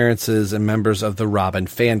further appearances, and members of the Robin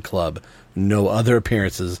fan club. No other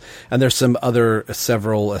appearances. And there's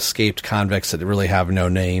several escaped convicts that really have no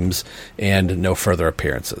names and no further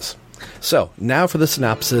appearances. So, now for the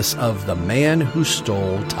synopsis of The Man Who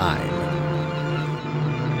Stole Time.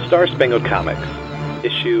 Star Spangled Comics,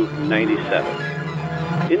 issue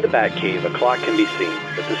 97. In the Batcave, a clock can be seen,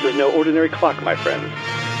 but this is no ordinary clock, my friends.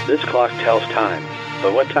 This clock tells time.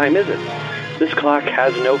 But what time is it? This clock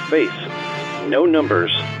has no face, no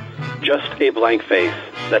numbers, just a blank face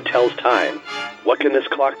that tells time. What can this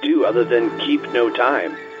clock do other than keep no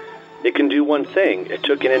time? It can do one thing. It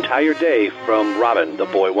took an entire day from Robin, the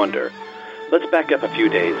Boy Wonder. Let's back up a few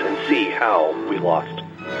days and see how we lost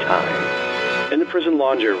time. In the prison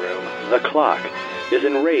laundry room, the clock is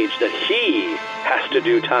enraged that he has to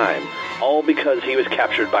do time, all because he was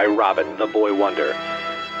captured by Robin, the Boy Wonder.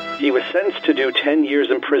 He was sentenced to do 10 years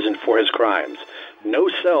in prison for his crimes. No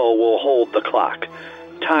cell will hold the clock.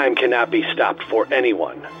 Time cannot be stopped for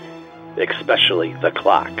anyone, especially the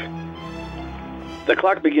clock. The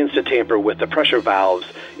clock begins to tamper with the pressure valves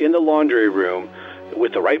in the laundry room.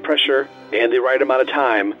 With the right pressure and the right amount of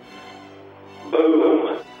time,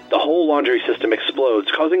 boom! The whole laundry system explodes,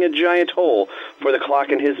 causing a giant hole for the clock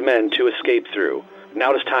and his men to escape through.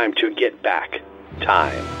 Now it is time to get back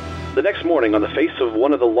time. The next morning, on the face of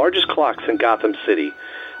one of the largest clocks in Gotham City,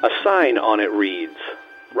 a sign on it reads,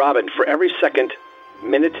 Robin, for every second,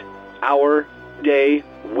 minute, hour, day,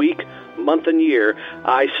 week, month, and year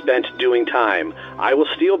I spent doing time, I will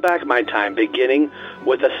steal back my time, beginning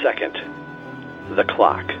with a second. The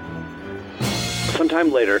clock.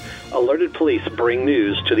 Sometime later, alerted police bring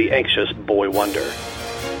news to the anxious Boy Wonder.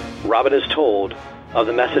 Robin is told of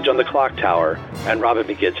the message on the clock tower, and Robin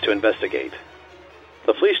begins to investigate.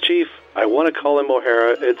 The police chief, I want to call him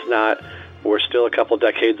O'Hara, it's not. We're still a couple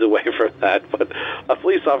decades away from that, but a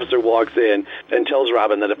police officer walks in and tells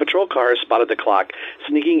Robin that a patrol car has spotted the clock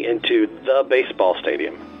sneaking into the baseball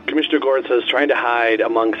stadium. Commissioner Gordon says trying to hide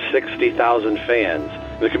among 60,000 fans.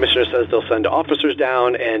 The commissioner says they'll send officers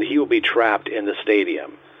down and he will be trapped in the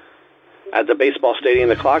stadium. At the baseball stadium,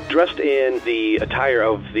 the clock, dressed in the attire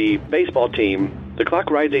of the baseball team, the clock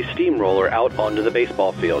rides a steamroller out onto the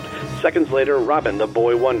baseball field. Seconds later, Robin, the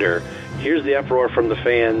Boy Wonder, hears the uproar from the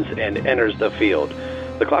fans and enters the field.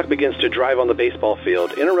 The clock begins to drive on the baseball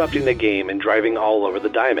field, interrupting the game and driving all over the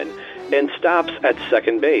diamond, and stops at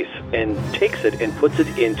second base and takes it and puts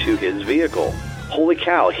it into his vehicle. Holy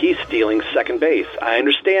cow, he's stealing second base. I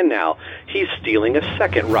understand now. He's stealing a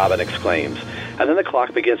second, Robin exclaims. And then the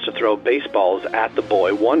clock begins to throw baseballs at the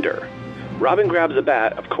Boy Wonder. Robin grabs a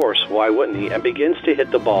bat, of course, why wouldn't he, and begins to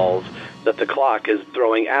hit the balls that the clock is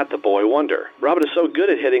throwing at the boy wonder. Robin is so good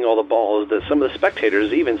at hitting all the balls that some of the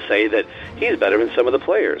spectators even say that he's better than some of the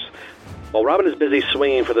players. While Robin is busy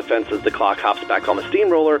swinging for the fences, the clock hops back on the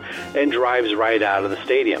steamroller and drives right out of the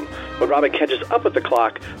stadium. When Robin catches up with the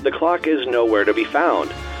clock is nowhere to be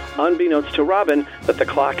found. Unbeknownst to Robin, that the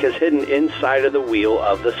clock is hidden inside of the wheel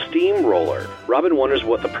of the steamroller. Robin wonders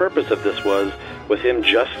what the purpose of this was, with him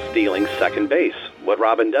just stealing second base. What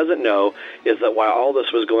Robin doesn't know is that while all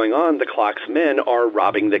this was going on, the clock's men are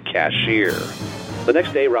robbing the cashier. The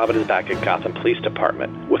next day, Robin is back at Gotham Police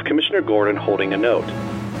Department, with Commissioner Gordon holding a note.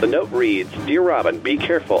 The note reads, "Dear Robin, be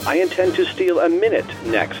careful. I intend to steal a minute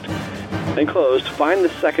next." Enclosed, find the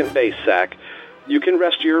second base sack. You can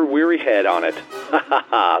rest your weary head on it. Ha ha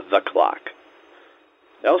ha, the clock.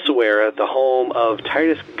 Elsewhere, at the home of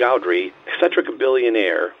Titus Gaudry, eccentric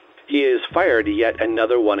billionaire, he has fired yet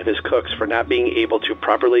another one of his cooks for not being able to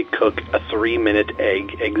properly cook a 3-minute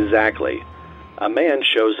egg exactly. A man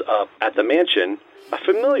shows up at the mansion, a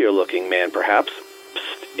familiar-looking man perhaps.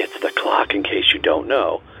 Psst, it's the clock in case you don't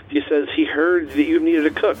know. He says he heard that you needed a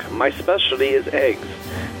cook. My specialty is eggs,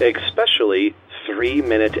 especially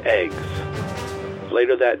 3-minute eggs.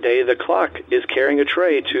 Later that day, the clock is carrying a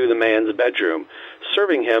tray to the man's bedroom,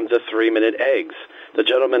 serving him the 3-minute eggs. The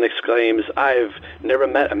gentleman exclaims, "I've never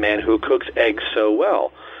met a man who cooks eggs so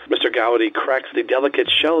well." Mr. Gowdy cracks the delicate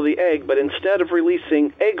shell of the egg, but instead of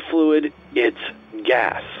releasing egg fluid, it's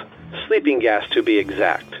gas. Sleeping gas, to be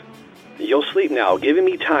exact. "You'll sleep now, giving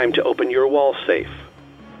me time to open your wall safe."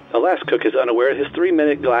 The last cook is unaware his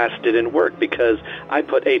 3-minute glass didn't work because I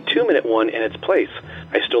put a 2-minute one in its place.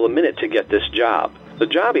 I stole a minute to get this job. The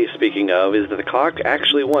job he's speaking of is that the clock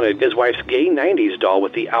actually wanted his wife's gay 90s doll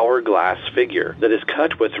with the hourglass figure that is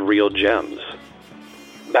cut with real gems.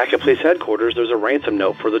 Back at police headquarters, there's a ransom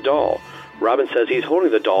note for the doll. Robin says he's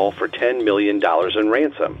holding the doll for $10 million in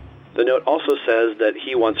ransom. The note also says that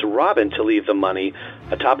he wants Robin to leave the money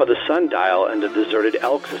atop of the sundial in the deserted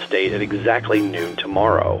Elks estate at exactly noon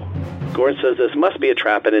tomorrow. Gordon says this must be a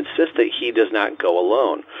trap and insists that he does not go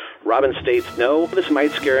alone. Robin states no, this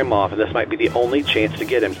might scare him off and this might be the only chance to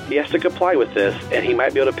get him. He has to comply with this and he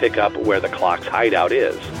might be able to pick up where the clock's hideout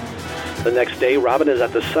is. The next day, Robin is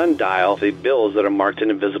at the sundial, the bills that are marked in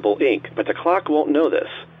invisible ink, but the clock won't know this.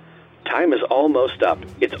 Time is almost up.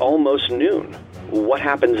 It's almost noon. What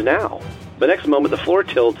happens now? The next moment, the floor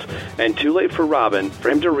tilts, and too late for Robin for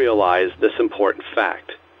him to realize this important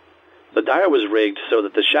fact. The dial was rigged so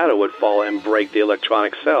that the shadow would fall and break the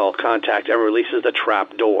electronic cell contact and releases the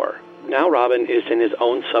trap door. Now Robin is in his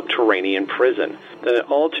own subterranean prison. Then an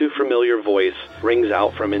all-too-familiar voice rings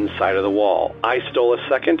out from inside of the wall. "I stole a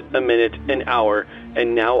second, a minute, an hour,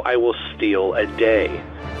 and now I will steal a day."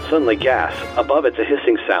 Suddenly gas. Above it's a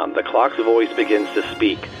hissing sound. The clock's voice begins to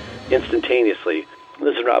speak. Instantaneously.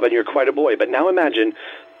 "Listen, Robin, you're quite a boy, but now imagine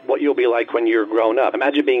what you'll be like when you're grown up.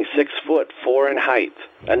 Imagine being 6'4" in height."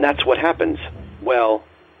 And that's what happens. Well,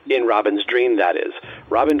 in Robin's dream, that is.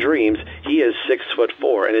 Robin dreams he is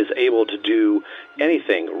 6'4" and is able to do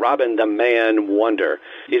anything. Robin, the man wonder.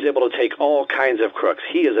 He's able to take all kinds of crooks.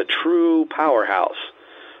 He is a true powerhouse.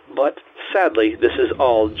 But sadly, this is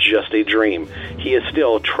all just a dream. He is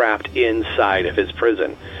still trapped inside of his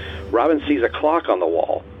prison. Robin sees a clock on the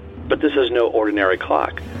wall, but this is no ordinary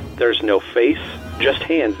clock. There's no face, just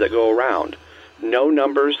hands that go around. No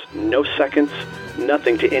numbers, no seconds,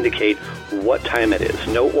 nothing to indicate what time it is.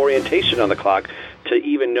 No orientation on the clock to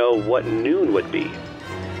even know what noon would be.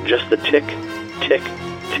 Just the tick, tick,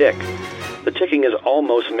 tick. The ticking is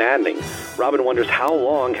almost maddening. Robin wonders how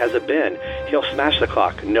long has it been. He'll smash the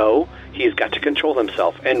clock. No, he's got to control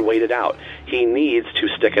himself and wait it out. He needs to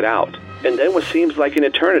stick it out. And then what seems like an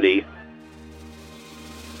eternity,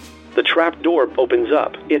 the trap door opens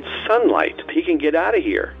up. It's sunlight. He can get out of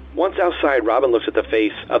here. Once outside, Robin looks at the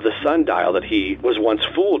face of the sundial that he was once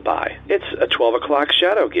fooled by. It's a 12 o'clock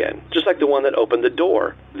shadow again, just like the one that opened the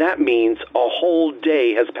door. That means a whole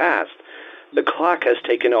day has passed. The clock has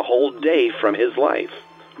taken a whole day from his life.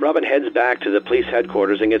 Robin heads back to the police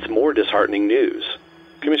headquarters and gets more disheartening news.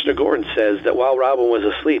 Commissioner Gordon says that while Robin was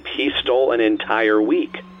asleep, he stole an entire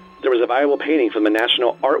week. There was a valuable painting from the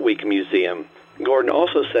National Art Week Museum. Gordon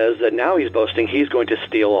also says that now he's boasting he's going to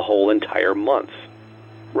steal a whole entire month.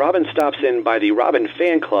 Robin stops in by the Robin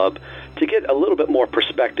Fan Club to get a little bit more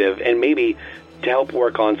perspective and maybe to help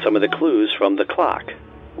work on some of the clues from the clock.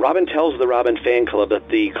 Robin tells the Robin Fan Club that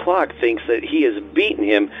the clock thinks that he has beaten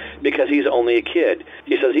him because he's only a kid.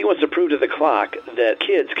 He says he wants to prove to the clock that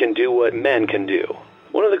kids can do what men can do.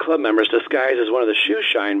 One of the club members, disguised as one of the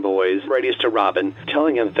Shoeshine Boys, writes to Robin,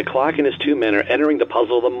 telling him that the clock and his two men are entering the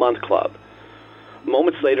Puzzle of the Month Club.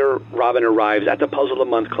 Moments later, Robin arrives at the Puzzle of the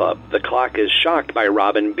Month Club. The clock is shocked by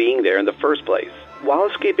Robin being there in the first place. While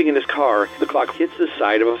escaping in his car, the clock hits the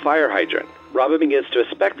side of a fire hydrant. Robin begins to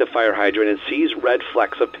inspect the fire hydrant and sees red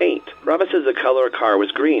flecks of paint. Robin says the color of the car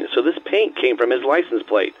was green, so this paint came from his license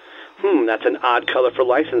plate. That's an odd color for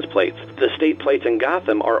license plates. The state plates in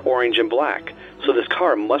Gotham are orange and black, so this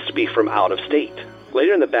car must be from out of state.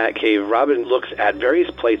 Later in the Batcave, Robin looks at various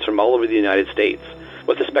plates from all over the United States.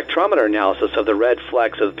 With the spectrometer analysis of the red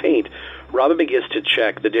flecks of paint, Robin begins to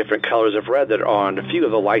check the different colors of red that are on a few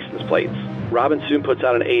of the license plates. Robin soon puts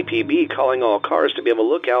out an APB calling all cars to be able to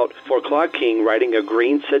look out for Clock King riding a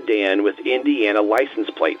green sedan with Indiana license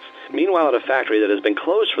plates. Meanwhile, at a factory that has been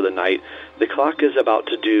closed for the night, the clock is about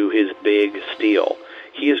to do his big steal.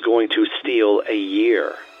 He is going to steal a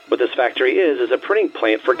year. What this factory is a printing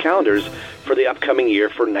plant for calendars for the upcoming year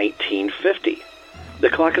for 1950. The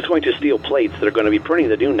clock is going to steal plates that are going to be printing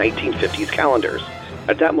the new 1950s calendars.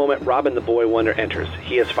 At that moment, Robin the Boy Wonder enters.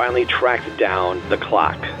 He has finally tracked down the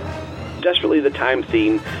clock. Desperately, the Time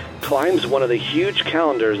Thief climbs one of the huge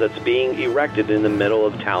calendars that's being erected in the middle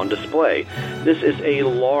of town display. This is a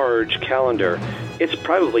large calendar. It's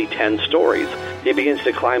probably 10 stories. He begins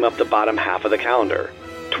to climb up the bottom half of the calendar.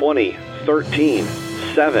 20, 13,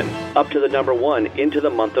 7, up to the number 1 into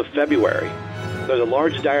the month of February. There's a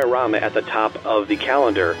large diorama at the top of the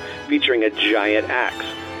calendar featuring a giant axe.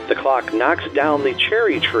 The clock knocks down the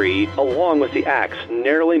cherry tree along with the axe,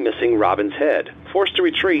 narrowly missing Robin's head. Forced to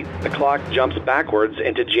retreat, the clock jumps backwards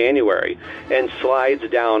into January and slides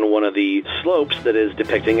down one of the slopes that is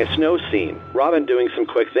depicting a snow scene. Robin, doing some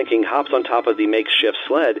quick thinking, hops on top of the makeshift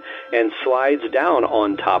sled and slides down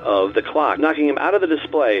on top of the clock, knocking him out of the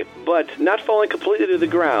display, but not falling completely to the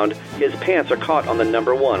ground. His pants are caught on the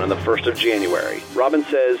number 1 on the 1st of January. Robin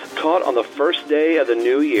says, "Caught on the first day of the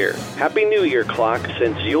new year. Happy New Year, clock,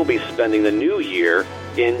 since you'll be spending the new year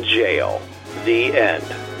in jail." The end.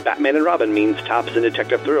 Batman and Robin means tops in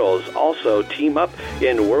detective thrills also team up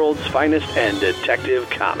in world's finest and detective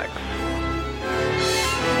comics.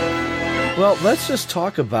 Well, let's just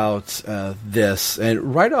talk about this.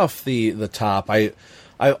 And right off the top, I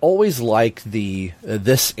always like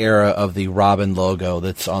this era of the Robin logo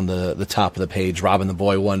that's on the top of the page, Robin the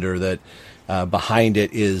Boy Wonder, that behind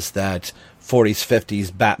it is that 40s, 50s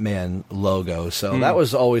Batman logo. So that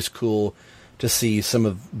was always cool to see some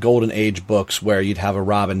of Golden Age books where you'd have a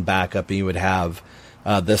Robin backup and you would have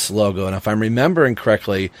this logo. And if I'm remembering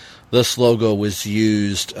correctly, this logo was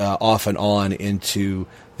used off and on into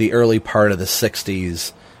the early part of the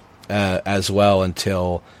 60s as well,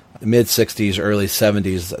 until the mid-60s, early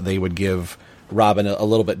 70s, they would give Robin a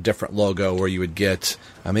little bit different logo where you would get,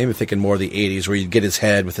 I'm maybe thinking more of the 80s, where you'd get his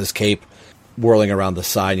head with his cape whirling around the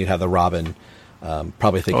side and you'd have the Robin,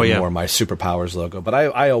 probably thinking more of my Superpowers logo. But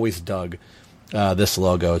I always dug this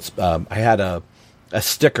logo. It's I had a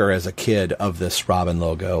sticker as a kid of this Robin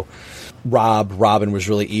logo. Robin was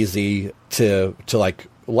really easy to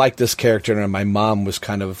like this character, and my mom was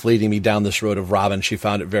kind of leading me down this road of Robin. She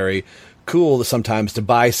found it very cool sometimes to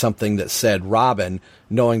buy something that said Robin,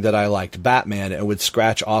 knowing that I liked Batman, and would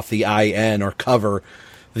scratch off the IN or cover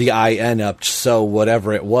the IN up so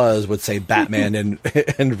whatever it was would say Batman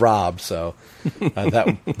and Rob. So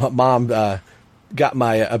that mom got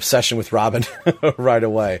my obsession with Robin right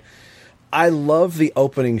away. I love the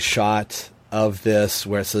opening shot of this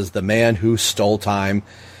where it says "The Man Who Stole Time,"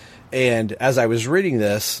 and as I was reading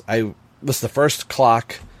this, this is the first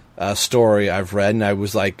clock story I've read, and I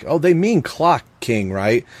was like, "Oh, they mean Clock King,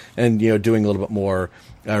 right?" And doing a little bit more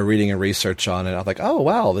reading and research on it, I was like, "Oh,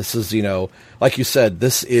 wow, this is like you said,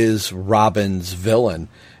 this is Robin's villain."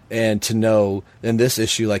 And to know in this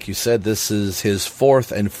issue, like you said, this is his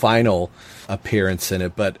 4th and final appearance in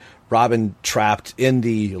it. But Robin trapped in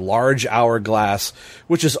the large hourglass,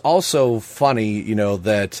 which is also funny,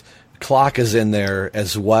 that Clock is in there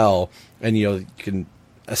as well. And, you can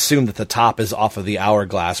assume that the top is off of the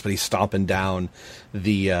hourglass, but he's stomping down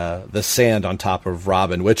the sand on top of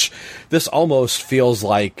Robin, which this almost feels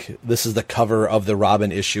like this is the cover of the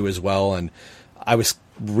Robin issue as well. And I was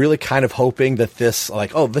really kind of hoping that this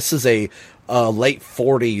is a late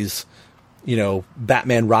 40s,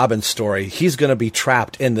 Batman Robin story. He's going to be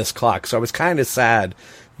trapped in this clock. So I was kind of sad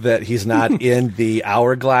that he's not in the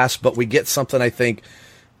hourglass, but we get something, I think,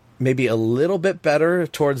 maybe a little bit better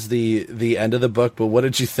towards the end of the book. But what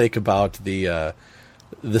did you think about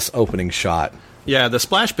this opening shot? Yeah, the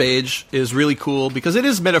splash page is really cool because it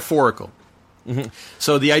is metaphorical. Mm-hmm.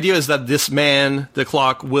 So the idea is that this man, the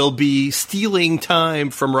clock, will be stealing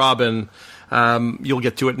time from Robin. You'll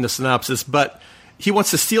get to it in the synopsis, but he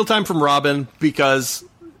wants to steal time from Robin because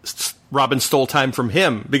Robin stole time from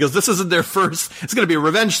him, because this isn't their first. It's going to be a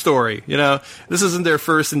revenge story, you know. This isn't their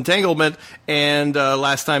first entanglement, and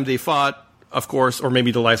last time they fought, of course, or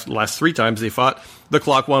maybe the last 3 times they fought, the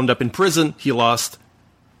Clock wound up in prison. He lost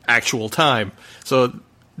actual time, so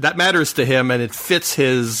that matters to him, and it fits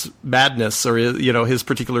his madness, or his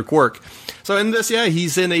particular quirk. So in this,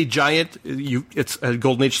 he's in a giant. It's a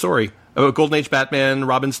Golden Age story. A Golden Age Batman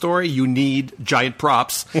Robin story. You need giant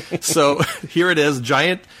props. So here it is,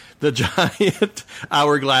 the giant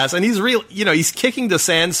hourglass, and he's kicking the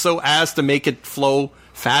sand so as to make it flow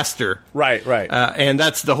faster. Right. And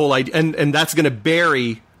that's the whole idea, and that's going to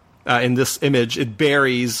bury in this image. It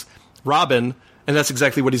buries Robin, and that's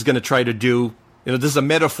exactly what he's going to try to do. This is a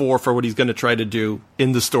metaphor for what he's going to try to do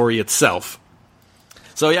in the story itself.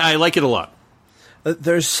 So I like it a lot.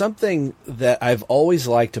 There's something that I've always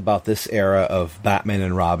liked about this era of Batman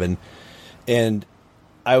and Robin, and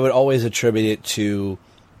I would always attribute it to,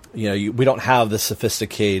 we don't have the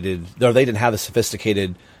sophisticated, or they didn't have the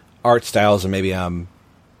sophisticated art styles, and maybe I'm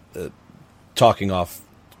talking off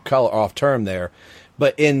term there,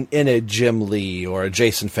 but in a Jim Lee or a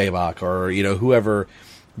Jason Fabok or whoever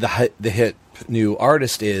the hit new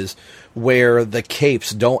artist is, where the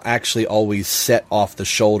capes don't actually always set off the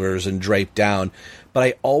shoulders and drape down. But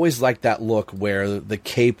I always like that look where the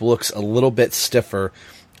cape looks a little bit stiffer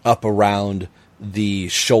up around the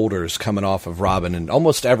shoulders coming off of Robin, and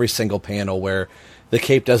almost every single panel where the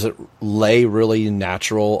cape doesn't lay really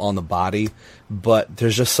natural on the body, but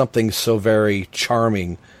there's just something so very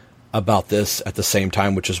charming about this at the same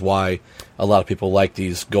time, which is why a lot of people like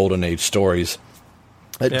these Golden Age stories.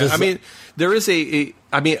 There is it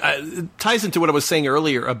ties into what I was saying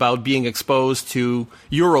earlier about being exposed to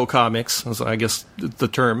Eurocomics, I guess the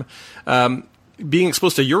term, being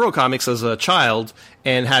exposed to Eurocomics as a child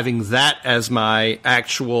and having that as my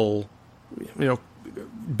actual,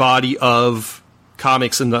 body of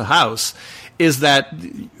comics in the house, is that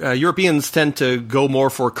Europeans tend to go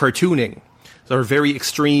more for cartooning. They're very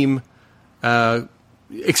extreme.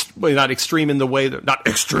 Not extreme in the way that, not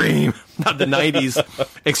extreme, not the 90s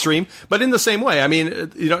extreme, but in the same way. I mean,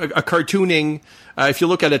 a cartooning, if you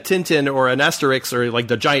look at a Tintin or an Asterix or like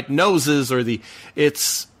the giant noses or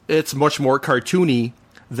it's much more cartoony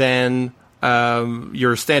than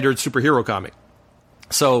your standard superhero comic.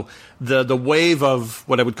 So the wave of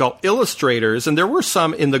what I would call illustrators, and there were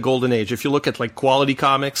some in the Golden Age. If you look at like Quality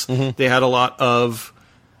Comics, they had a lot of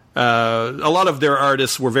their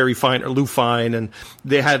artists were very fine, or Lou Fine, and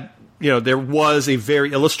they had, there was a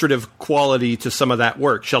very illustrative quality to some of that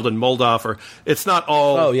work. Sheldon Moldoff, or it's not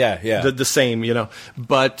all the same,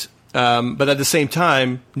 but at the same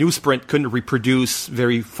time, newsprint couldn't reproduce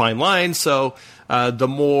very fine lines, so the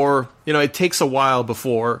more, it takes a while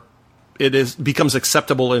before it becomes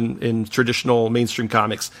acceptable in traditional mainstream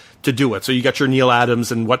comics to do it. So you got your Neil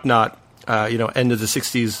Adams and whatnot, end of the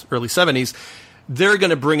 60s, early 70s. They're going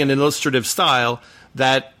to bring an illustrative style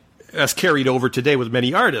that has carried over today with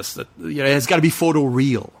many artists. That it's got to be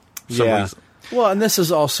photoreal. For some reason. Well, and this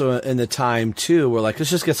is also in the time too, where let's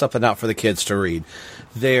just get something out for the kids to read.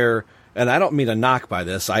 And I don't mean to knock by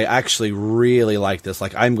this. I actually really like this.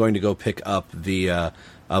 Like, I'm going to go pick up the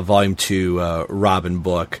Volume 2 Robin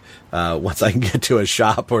book once I can get to a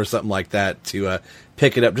shop or something like that to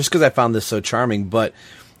pick it up, just because I found this so charming. But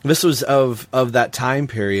this was of that time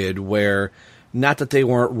period where, not that they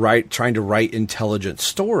weren't trying to write intelligent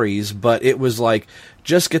stories, but it was like,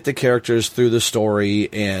 just get the characters through the story,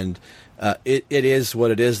 and it is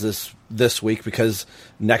what it is this week, because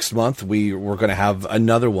next month we're going to have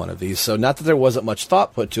another one of these. So not that there wasn't much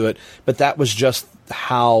thought put to it, but that was just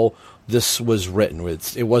how this was written.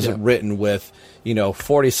 It wasn't written with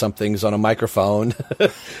 40-somethings on a microphone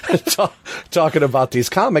talking about these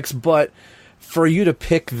comics, but for you to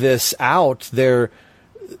pick this out there.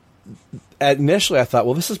 Initially, I thought,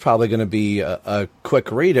 well, this is probably going to be a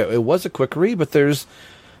quick read. It was a quick read, but there's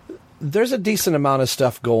a decent amount of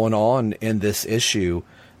stuff going on in this issue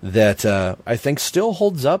that I think still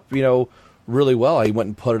holds up, really well. I went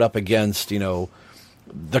and put it up against,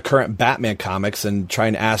 the current Batman comics and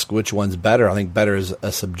trying to ask which one's better. I think better is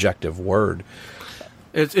a subjective word.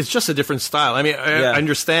 It's just a different style. I mean, I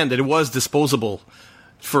understand that it was disposable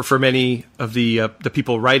for many of the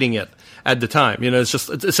people writing it at the time.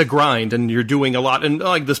 It's a grind, and you're doing a lot. And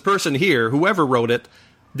like this person here, whoever wrote it,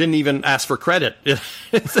 didn't even ask for credit. It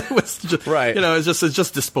was just, right. It's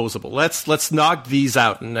just disposable. Let's knock these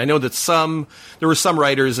out. And I know that there were some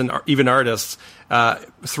writers and even artists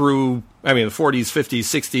through, the 40s,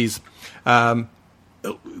 50s, 60s,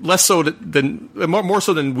 less so than more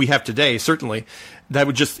so than we have today, certainly, that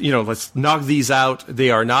would just, let's knock these out.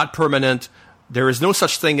 They are not permanent. There is no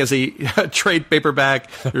such thing as a trade paperback.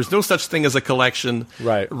 There's no such thing as a collection.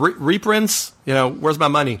 Right. Reprints, where's my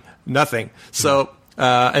money? Nothing. So,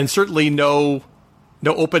 and certainly no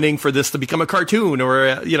opening for this to become a cartoon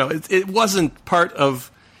or, it wasn't part of,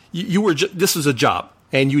 this was a job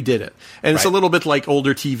and you did it. And it's a little bit like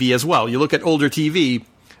older TV as well. You look at older TV,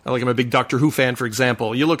 like I'm a big Doctor Who fan, for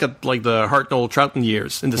example. You look at like the Hartnell Troughton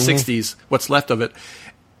years in the 60s, what's left of it.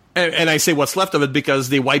 And I say what's left of it because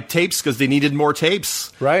they wiped tapes because they needed more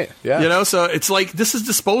tapes. Right, yeah. So it's like, this is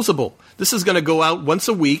disposable. This is going to go out once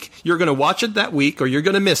a week. You're going to watch it that week or you're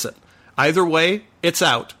going to miss it. Either way, it's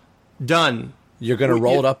out. Done. You're going to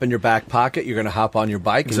roll it up in your back pocket. You're going to hop on your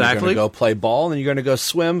bike. And exactly. You're going to go play ball and you're going to go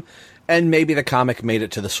swim. And maybe the comic made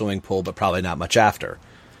it to the swimming pool, but probably not much after.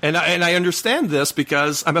 And I understand this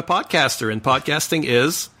because I'm a podcaster and podcasting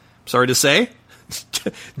is, sorry to say,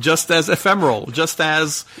 just as ephemeral, just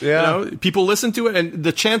as people listen to it, and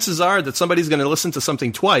the chances are that somebody's going to listen to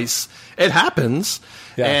something twice. It happens,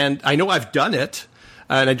 and I know I've done it,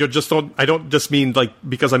 and I don't just mean like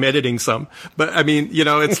because I'm editing some, but I mean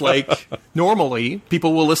it's like normally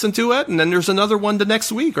people will listen to it, and then there's another one the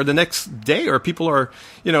next week or the next day, or people are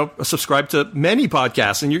subscribed to many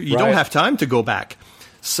podcasts, and you don't have time to go back,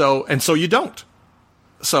 so you don't.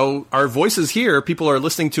 So our voices here, people are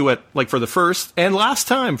listening to it like for the first and last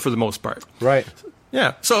time for the most part. Right.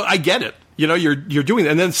 Yeah. So I get it. You're doing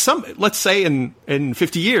it. And then let's say in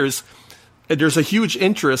 50 years, there's a huge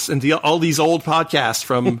interest in all these old podcasts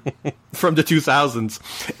from the 2000s.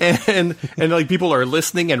 And like people are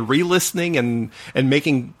listening and re-listening and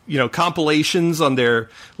making, compilations on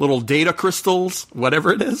their little data crystals,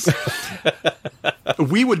 whatever it is.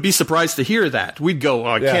 We would be surprised to hear that. We'd go,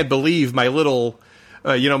 I can't believe my little...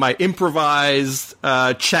 my improvised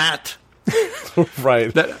chat,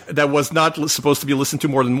 right? That was not supposed to be listened to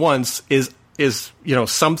more than once is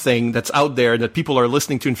something that's out there that people are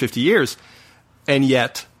listening to in 50 years, and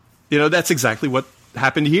yet that's exactly what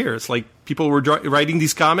happened here. It's like people were writing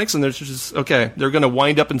these comics, and they're just they're going to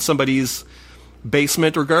wind up in somebody's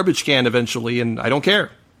basement or garbage can eventually, and I don't care.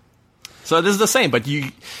 So this is the same, but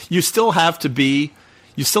you still have to be.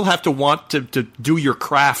 You still have to want to do your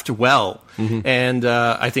craft well. Mm-hmm. And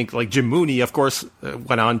I think like Jim Mooney, of course,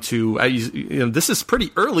 went on to, this is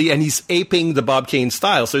pretty early and he's aping the Bob Kane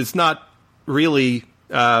style. So it's not really,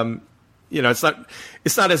 it's not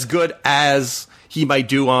as good as he might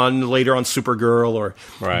do later on Supergirl or,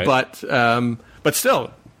 right. But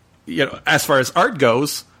still, as far as art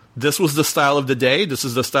goes, this was the style of the day. This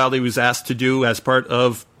is the style that he was asked to do as part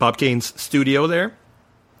of Bob Kane's studio there.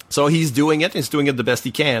 So he's doing it. He's doing it the best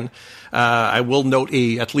he can. I will note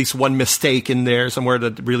at least one mistake in there somewhere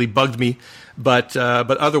that really bugged me, but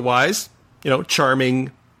otherwise,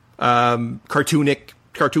 charming,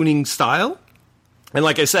 cartooning style. And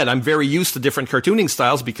like I said, I'm very used to different cartooning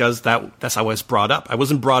styles because that's how I was brought up. I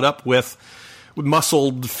wasn't brought up with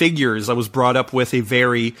muscled figures. I was brought up with a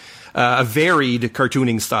very varied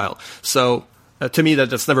cartooning style. So to me,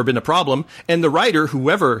 that's never been a problem. And the writer,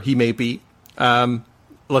 whoever he may be.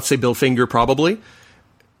 Let's say Bill Finger, probably.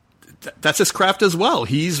 That's his craft as well.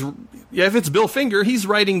 If it's Bill Finger, he's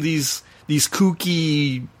writing these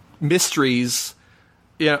kooky mysteries.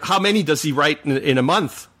 How many does he write in a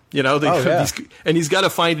month? And he's got to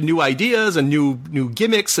find new ideas and new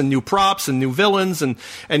gimmicks and new props and new villains, and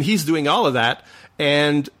he's doing all of that.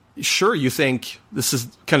 And sure, you think this is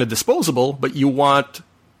kind of disposable, but you want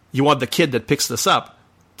the kid that picks this up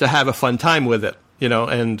to have a fun time with it.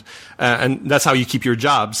 And that's how you keep your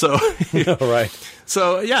job. So, right.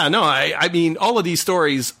 So, I mean, all of these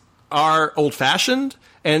stories are old-fashioned,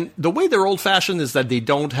 and the way they're old-fashioned is that they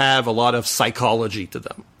don't have a lot of psychology to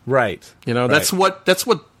them. Right. That's what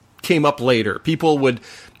came up later. People would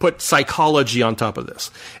put psychology on top of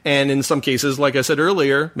this. And in some cases, like I said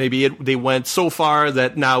earlier, maybe they went so far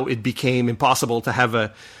that now it became impossible to have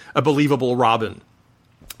a believable Robin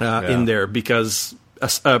in there because...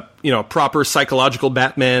 proper psychological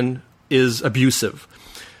Batman is abusive,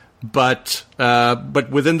 but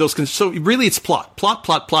within those, so really it's plot,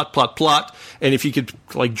 and if you could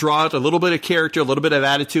like draw out a little bit of character, a little bit of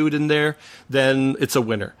attitude in there, then it's a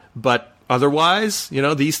winner. But otherwise,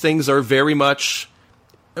 these things are very much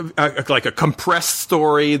like a compressed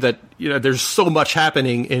story that there's so much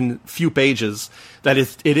happening in few pages that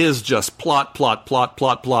it is just plot,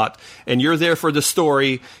 and you're there for the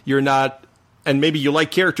story. You're not. And maybe you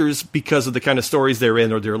like characters because of the kind of stories they're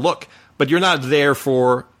in or their look, but you're not there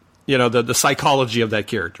for, the psychology of that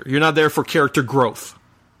character. You're not there for character growth.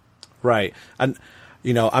 Right. And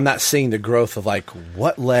I'm not seeing the growth of like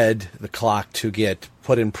what led the Clock to get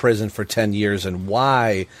put in prison for 10 years and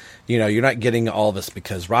why. You're not getting all this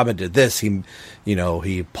because Robin did this. He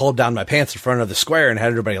pulled down my pants in front of the square and had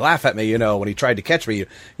everybody laugh at me, when he tried to catch me,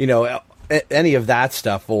 any of that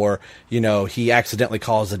stuff, or, he accidentally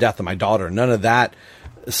caused the death of my daughter. None of that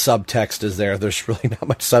subtext is there. There's really not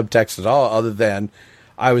much subtext at all other than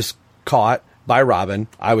I was caught by Robin.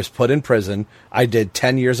 I was put in prison. I did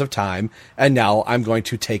 10 years of time, and now I'm going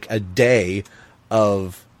to take a day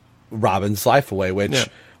of Robin's life away, which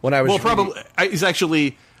when I was... Well,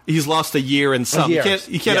 probably... He's lost a year and some. You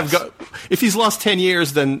can't have got... If he's lost 10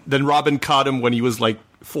 years, then Robin caught him when he was like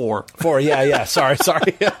 4. 4, yeah. Sorry.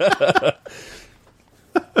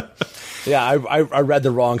 Yeah, I read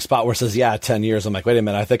the wrong spot where it says, 10 years. I'm like, wait a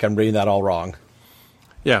minute, I think I'm reading that all wrong.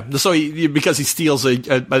 Yeah, so because he steals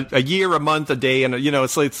a year, a month, a day, and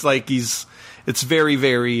it's like it's very,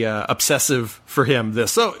 very obsessive for him.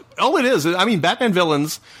 This, so all it is, I mean, Batman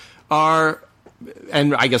villains are,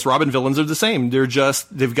 and I guess Robin villains are the same.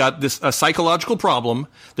 They've got this a psychological problem.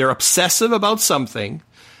 They're obsessive about something,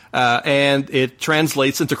 and it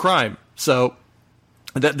translates into crime. So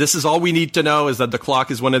this is all we need to know, is that the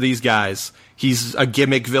Clock is one of these guys. He's a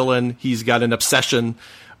gimmick villain. He's got an obsession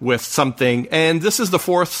with something, and this is the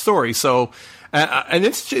 4th story. So, and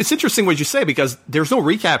it's interesting what you say, because there's no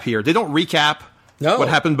recap here. They don't recap what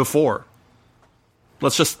happened before.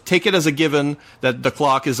 Let's just take it as a given that the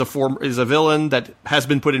Clock is a villain that has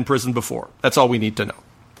been put in prison before. That's all we need to know.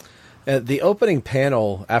 The opening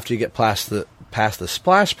panel, after you get past the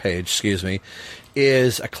splash page,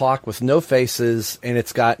 is a clock with no faces, and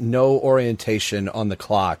it's got no orientation on the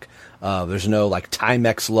clock. There's no like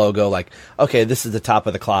Timex logo, like, okay, this is the top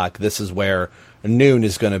of the clock, this is where noon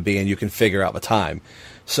is going to be, and you can figure out the time.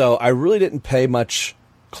 So I really didn't pay much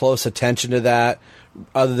close attention to that,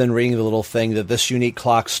 other than reading the little thing that this unique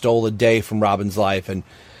clock stole a day from Robin's life, and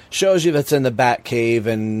shows you that's in the Batcave,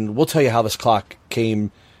 and we'll tell you how this clock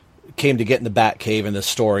came to get in the Batcave, and the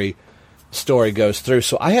story goes through.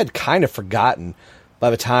 So I had kind of forgotten by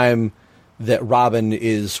the time that Robin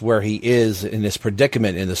is where he is in this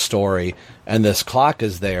predicament in the story, and this clock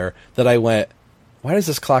is there, that I went, why does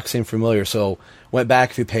this clock seem familiar? So went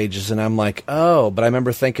back a few pages, and I'm like, oh, but I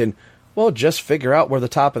remember thinking, well, just figure out where the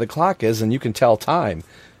top of the clock is, and you can tell time.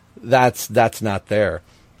 That's not there.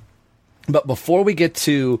 But before we get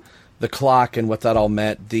to the clock and what that all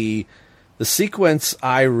meant, the sequence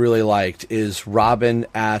I really liked is Robin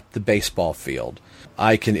at the baseball field.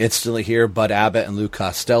 I can instantly hear Bud Abbott and Lou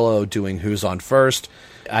Costello doing Who's on First.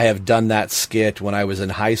 I have done that skit when I was in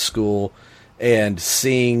high school, and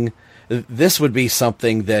seeing this would be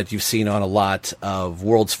something that you've seen on a lot of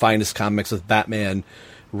World's Finest Comics, with Batman,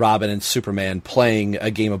 Robin, and Superman playing a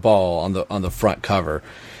game of ball on the front cover.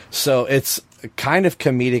 So it's kind of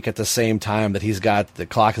comedic at the same time that the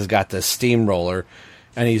clock has got this steamroller,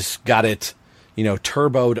 and he's got it,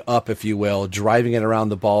 turboed up, if you will, driving it around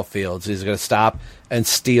the ball fields. He's going to stop and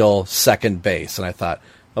steal second base. And I thought,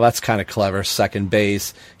 well, that's kind of clever. Second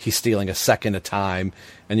base, he's stealing a second of time,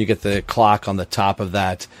 and you get the clock on the top of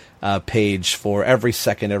that page for every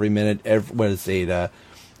second, every minute,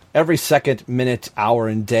 every second, minute, hour,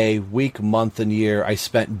 and day, week, month, and year I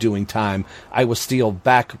spent doing time, I will steal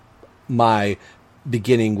back my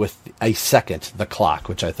beginning with a second, the clock,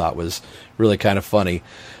 which I thought was really kind of funny.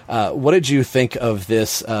 What did you think of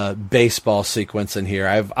this baseball sequence in here?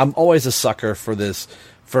 I'm always a sucker for this,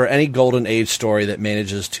 for any Golden Age story that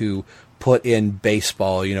manages to put in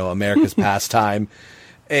baseball, America's pastime.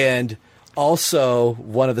 And also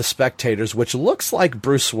one of the spectators, which looks like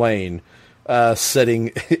Bruce Wayne,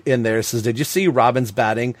 sitting in there, says, did you see Robin's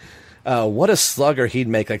batting? What a slugger he'd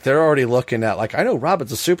make. Like, they're already looking at, like, I know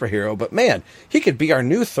Robin's a superhero, but man, he could be our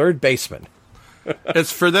new third baseman.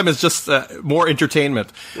 For them, it's just more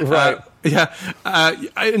entertainment. Right.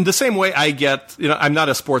 In the same way I get, I'm not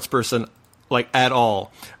a sports person, like, at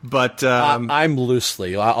all. But I'm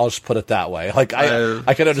loosely. I'll just put it that way. Like,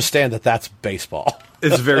 I can understand that that's baseball.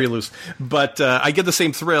 It's very loose. But I get the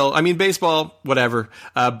same thrill. I mean, baseball, whatever.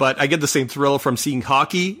 But I get the same thrill from seeing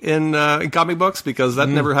hockey in comic books, because that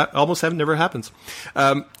never happens.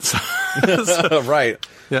 Right.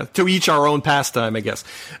 Yeah, to each our own pastime, I guess.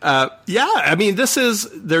 I mean, this is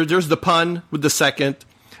there's the pun with the second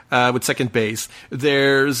base.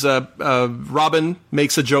 There's Robin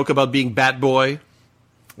makes a joke about being Batboy.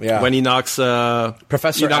 Yeah. When he knocks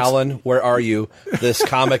Professor Allen, where are you? This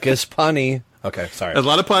comic is punny. Okay, sorry. A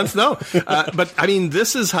lot of puns, no. But, I mean,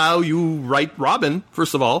 this is how you write Robin,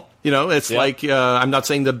 first of all. It's like, I'm not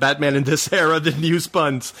saying that Batman in this era didn't use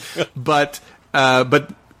puns, but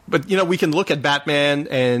But we can look at Batman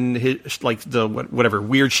and his, like the whatever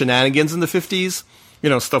weird shenanigans in the 50s,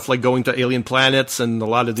 stuff like going to alien planets and a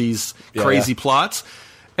lot of these crazy plots,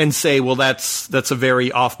 and say, well, that's a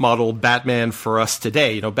very off-model Batman for us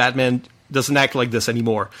today. Batman doesn't act like this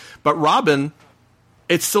anymore. But Robin,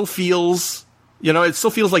 it still feels,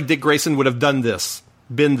 like Dick Grayson would have done this,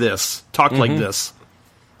 been this, talked like this.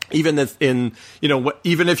 Even if even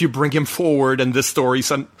if you bring him forward and this story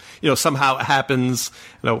somehow happens,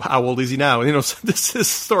 how old is he now? This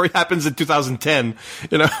story happens in 2010,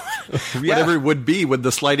 whatever it would be with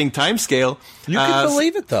the sliding time scale. You can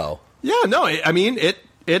believe it though. Yeah, no, I mean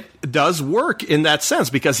it does work in that sense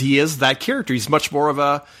because he is that character. He's much more of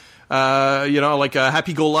a like a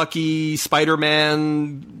happy-go-lucky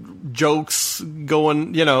Spider-Man jokes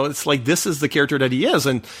going, it's like this is the character that he is.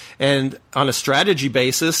 And on a strategy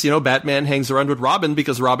basis, Batman hangs around with Robin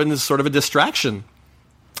because Robin is sort of a distraction.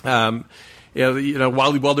 While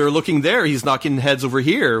they're looking there, he's knocking heads over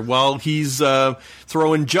here. While he's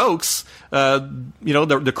throwing jokes,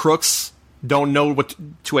 the crooks don't know what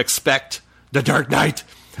to expect. The Dark Knight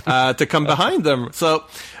to come behind them. So,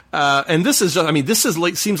 and this is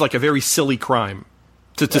seems like a very silly crime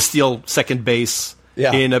to steal second base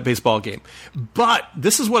in a baseball game. But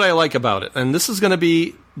this is what I like about it, and this is going to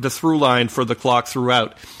be the through line for the clock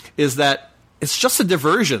throughout, is that it's just a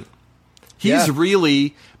diversion. He's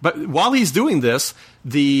really, but while he's doing this,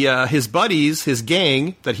 his buddies, his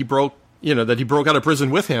gang that he broke out of prison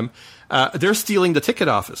with him, they're stealing the ticket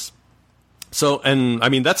office. So, and I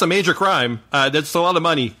mean, that's a major crime. That's a lot of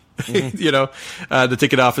money, the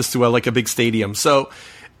ticket office to a big stadium. So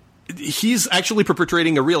he's actually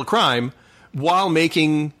perpetrating a real crime while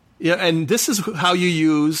making, and this is how you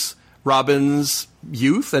use Robin's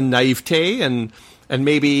youth and naivete and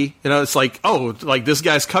maybe, it's like, oh, like this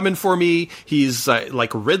guy's coming for me. He's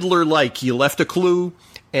like Riddler-like. He left a clue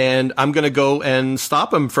and I'm going to go and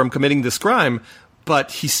stop him from committing this crime.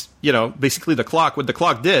 But he's, basically what the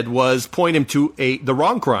clock did was point him to the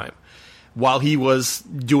wrong crime while he was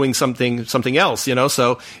doing something else,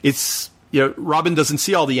 So it's, Robin doesn't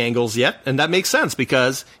see all the angles yet, and that makes sense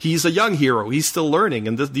because he's a young hero. He's still learning,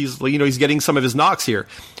 and he's getting some of his knocks here.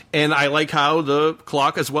 And I like how the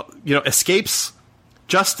clock as well, escapes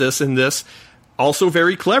justice in this also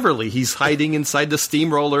very cleverly. He's hiding inside the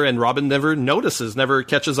steamroller, and Robin never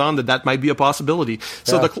catches on that might be a possibility.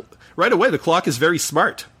 So right away, the clock is very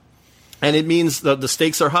smart. And it means that the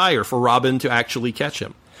stakes are higher for Robin to actually catch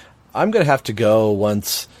him. I'm going to have to go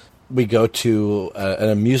once we go to an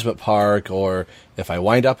amusement park, or if I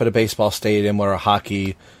wind up at a baseball stadium or a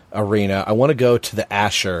hockey arena, I want to go to the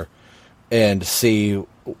Asher and see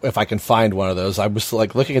if I can find one of those. I was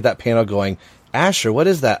looking at that panel going, Asher, what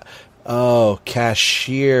is that? Oh,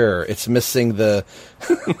 cashier. It's missing the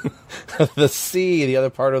the C, the other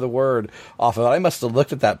part of the word off of it. I must have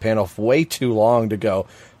looked at that panel way too long to go,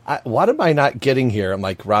 what am I not getting here? I'm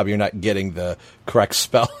like, Rob, you're not getting the correct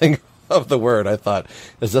spelling of the word. I thought,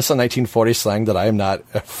 is this a 1940 slang that I am not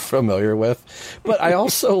familiar with? But I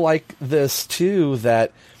also like this, too,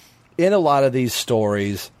 that in a lot of these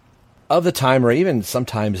stories of the time, or even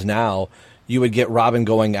sometimes now, you would get Robin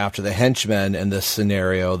going after the henchmen in this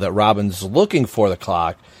scenario, that Robin's looking for the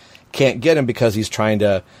clock, can't get him because he's trying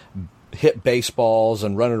to hit baseballs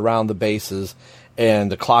and running around the bases,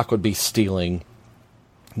 and the clock would be stealing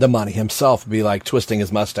the money himself, would be like twisting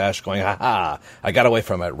his mustache, going, ha-ha, I got away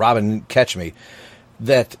from it. Robin, catch me.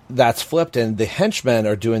 That's flipped, and the henchmen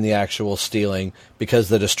are doing the actual stealing because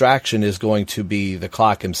the distraction is going to be the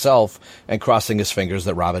clock himself and crossing his fingers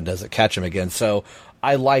that Robin doesn't catch him again. So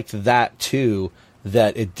I liked that, too,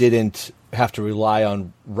 that it didn't have to rely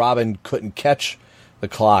on Robin couldn't catch the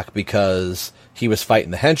clock because he was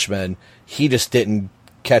fighting the henchmen. He just didn't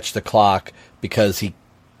catch the clock because he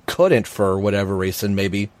couldn't for whatever reason,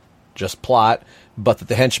 maybe just plot, but that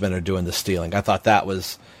the henchmen are doing the stealing. I thought that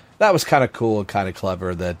was kind of cool and kind of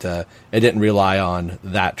clever that it didn't rely on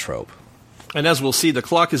that trope. And as we'll see, the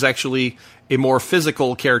clock is actually a more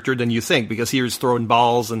physical character than you think because he's throwing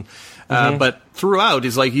balls and but throughout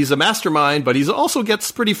he's a mastermind, but he also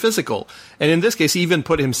gets pretty physical. And in this case, he even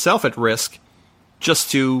put himself at risk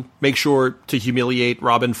just to make sure to humiliate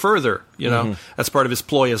Robin further, That's part of his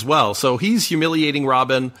ploy as well. So he's humiliating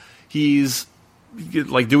Robin. He's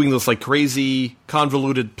doing this crazy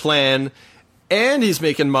convoluted plan, and he's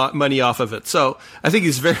making money off of it. So I think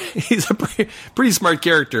he's a pretty smart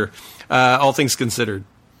character, all things considered.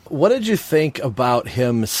 What did you think about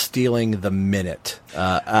him stealing the minute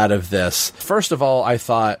out of this? First of all, I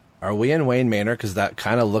thought, are we in Wayne Manor? Because that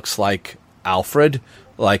kind of looks like Alfred.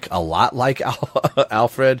 A lot like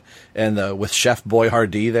Alfred, and with Chef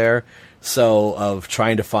Boyardee there. So of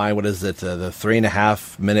trying to find, what is it, the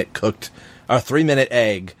 3.5 minute cooked, or 3 minute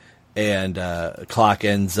egg, and Clock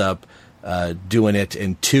ends up doing it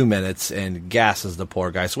in 2 minutes and gasses the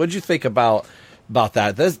poor guy. So what did you think about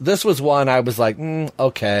that? This was one I was like,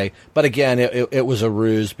 okay. But again, it was a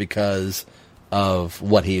ruse because of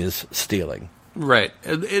what he is stealing. Right.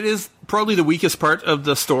 It is probably the weakest part of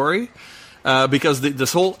the story because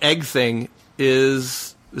this whole egg thing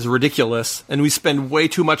is ridiculous. And we spend way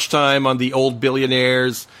too much time on the old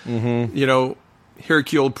billionaires,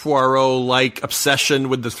 Hercule Poirot-like obsession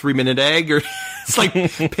with the 3 minute egg. Or it's like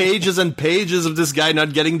pages and pages of this guy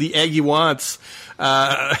not getting the egg he wants.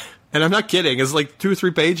 And I'm not kidding. It's like 2 or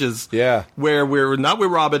 3 pages. Yeah. Where we're not with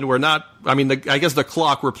Robin. We're not. I mean, I guess the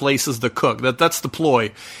clock replaces the cook. That's the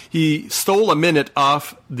ploy. He stole a minute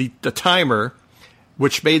off the timer,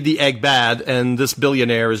 which made the egg bad. And this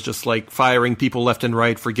billionaire is just like firing people left and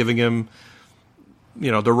right for giving him,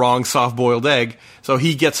 the wrong soft-boiled egg. So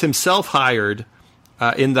he gets himself hired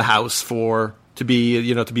in the house to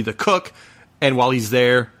be the cook. And while he's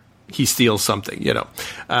there, he steals something.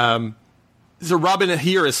 So Robin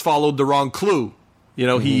here has followed the wrong clue. He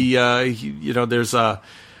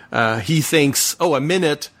thinks, a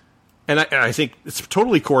minute, and I think it's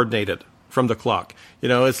totally coordinated from the clock.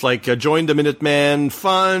 It's like join the Minuteman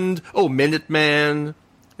Fund. Oh, Minuteman.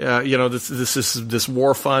 This is this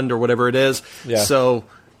war fund or whatever it is. Yeah. So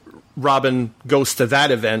Robin goes to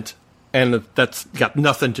that event, and that's got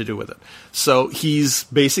nothing to do with it. So he's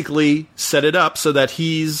basically set it up so that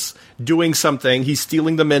he's doing something. He's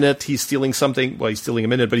stealing the minute. He's stealing something. Well, he's stealing a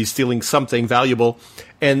minute, but he's stealing something valuable.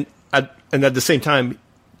 And at the same time,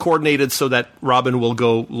 coordinated so that Robin will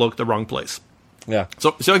go look the wrong place. Yeah.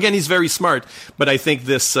 So again, he's very smart. But I think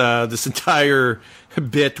this entire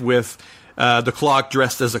bit with the clock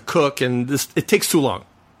dressed as a cook, and it takes too long.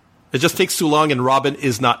 It just takes too long, and Robin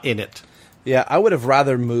is not in it. Yeah, I would have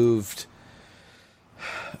rather moved.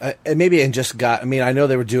 Maybe and just got. I mean, I know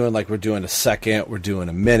they were doing we're doing a second, we're doing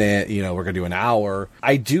a minute. We're gonna do an hour.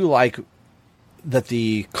 I do like that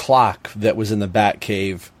the clock that was in the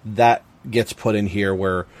Batcave that gets put in here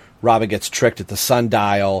where Robin gets tricked at the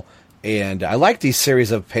sundial, and I like these series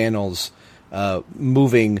of panels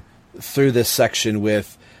moving through this section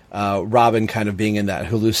with Robin kind of being in that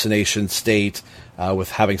hallucination state.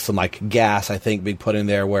 With having some gas, I think, being put in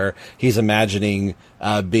there where he's imagining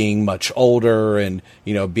being much older and,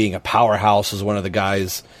 being a powerhouse, as one of the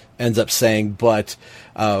guys ends up saying. But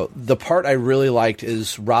the part I really liked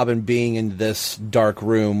is Robin being in this dark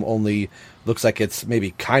room, only looks like it's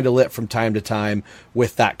maybe kind of lit from time to time,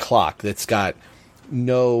 with that clock that's got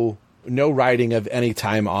no writing of any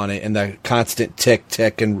time on it, and the constant tick,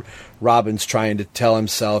 tick, and Robin's trying to tell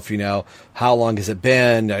himself, how long has it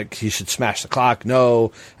been? He should smash the clock.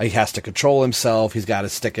 No, he has to control himself. He's got to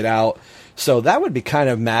stick it out. So that would be kind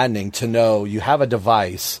of maddening to know you have a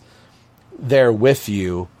device there with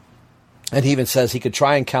you. And he even says he could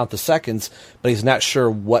try and count the seconds, but he's not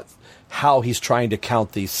sure how he's trying to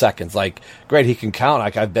count these seconds. Great, he can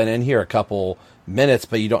count. I've been in here a couple minutes,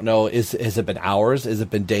 but you don't know, has it been hours? Has it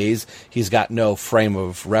been days? He's got no frame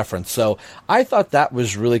of reference. So I thought that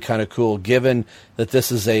was really kind of cool, given that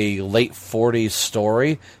this is a late 40s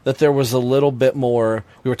story, that there was a little bit more.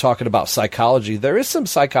 We were talking about psychology. There is some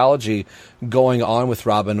psychology going on with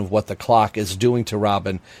Robin of what the clock is doing to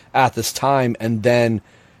Robin at this time, and then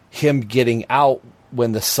him getting out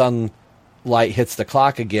when the sunlight hits the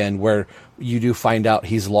clock again, where you do find out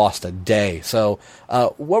he's lost a day. So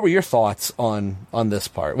what were your thoughts on this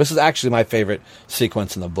part? This is actually my favorite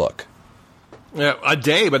sequence in the book. Yeah, a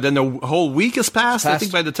day, but then the whole week has passed. I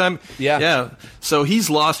think by the time... Yeah. So he's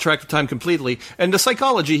lost track of time completely. And the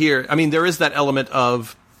psychology here, I mean, there is that element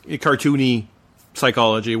of cartoony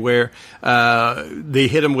psychology where they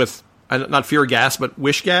hit him with... not fear gas, but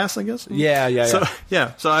wish gas, I guess. Yeah.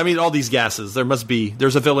 So I mean, all these gases.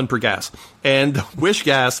 There's a villain per gas, and wish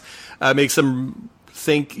gas makes him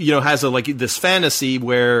think. Has this fantasy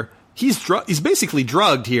where he's basically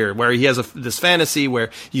drugged here, where he has this fantasy where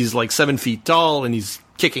he's 7 feet tall and he's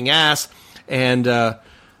kicking ass, and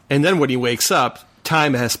then when he wakes up,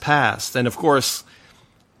 time has passed, and of course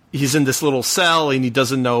he's in this little cell and he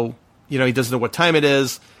doesn't know. He doesn't know what time it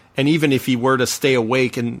is. And even if he were to stay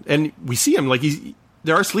awake, and we see him,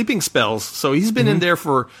 there are sleeping spells. So he's been in there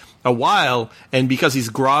for a while, and because he's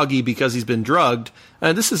groggy, because he's been drugged,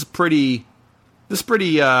 this is pretty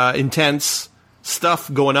intense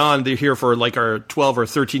stuff going on here for our 12 or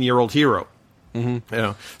 13-year-old hero.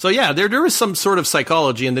 Mm-hmm. So yeah, there is some sort of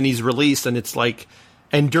psychology, and then he's released, and it's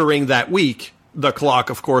and during that week, the clock,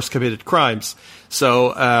 of course, committed crimes.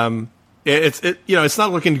 So it's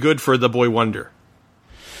not looking good for the boy wonder.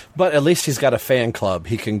 But at least he's got a fan club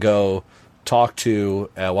he can go talk to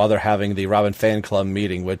while they're having the Robin fan club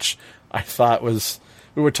meeting, which I thought was...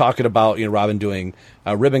 We were talking about, Robin doing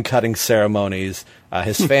ribbon cutting ceremonies.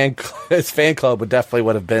 His fan club would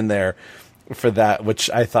have been there for that, which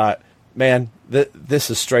I thought, man, this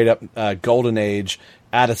is straight up Golden Age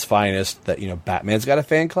at its finest. That Batman's got a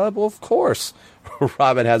fan club. Well, of course,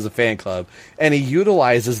 Robin has a fan club, and he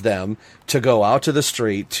utilizes them to go out to the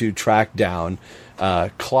street to track down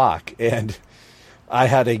Clock. And I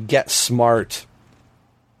had a get smart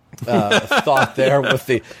thought there with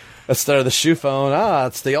the. Instead of the shoe phone,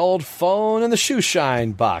 it's the old phone and the shoe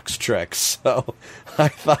shine box trick. So I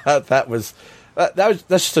thought that's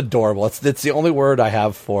just adorable. It's the only word I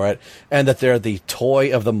have for it. And that they're the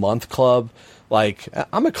Toy of the Month Club. Like,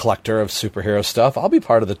 I'm a collector of superhero stuff. I'll be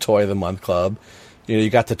part of the Toy of the Month Club. You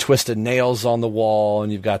got the twisted nails on the wall,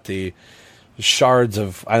 and you've got the shards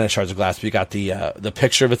of glass, but you got the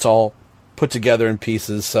picture of it's all put together in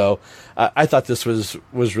pieces. So I thought this was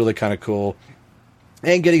really kind of cool.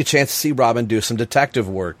 And getting a chance to see Robin do some detective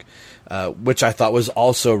work, which I thought was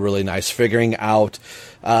also really nice, figuring out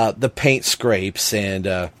the paint scrapes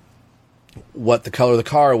and what the color of the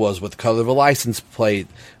car was, what the color of the license plate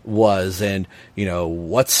was, and,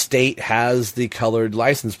 what state has the colored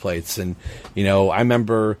license plates. And, I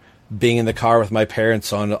remember being in the car with my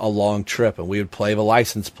parents on a long trip, and we would play the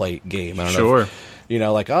license plate game. I don't know. Sure.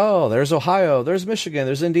 There's Ohio, there's Michigan,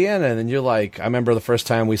 there's Indiana. And then you're like, I remember the first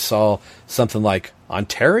time we saw something like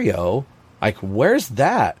Ontario, like, where's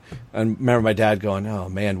that? And I remember my dad going, oh,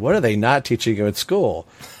 man, what are they not teaching you at school?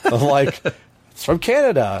 I'm like, it's from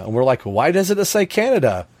Canada. And we're like, why doesn't it say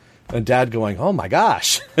Canada? And Dad going, oh, my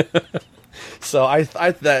gosh. So I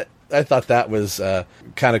thought that was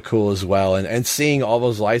kind of cool as well. And seeing all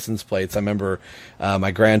those license plates, I remember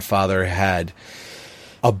my grandfather had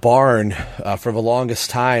a barn for the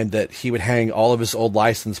longest time that he would hang all of his old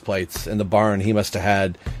license plates in the barn. He must have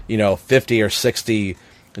had, 50 or 60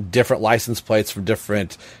 different license plates from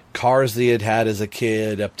different cars that he had as a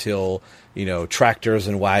kid up till, tractors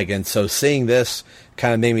and wagons. So seeing this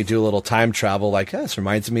kind of made me do a little time travel. Like, this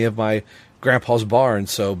reminds me of my grandpa's barn.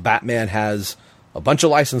 So Batman has a bunch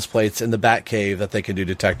of license plates in the Batcave that they can do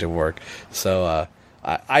detective work. So,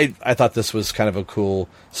 I thought this was kind of a cool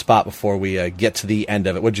spot before we get to the end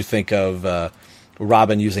of it. What did you think of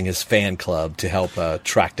Robin using his fan club to help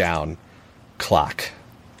track down Clock?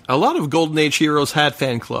 A lot of Golden Age heroes had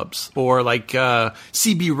fan clubs, or like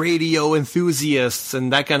CB radio enthusiasts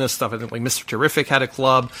and that kind of stuff. I think like Mr. Terrific had a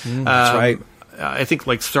club. That's right. I think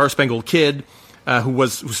like Star Spangled Kid, who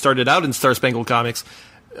started out in Star Spangled Comics.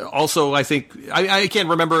 Also, I think, I can't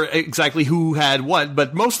remember exactly who had what,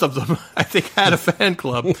 but most of them, I think, had a fan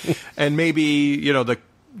club. And maybe,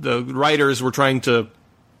 the writers were trying to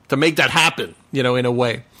make that happen, in a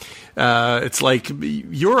way. It's like,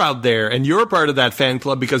 you're out there, and you're a part of that fan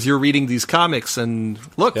club because you're reading these comics, and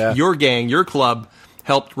look, your gang, your club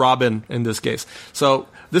helped Robin in this case. So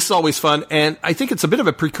this is always fun, and I think it's a bit of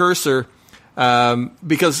a precursor,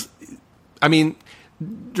 because,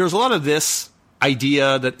 there's a lot of this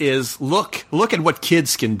idea that is, look at what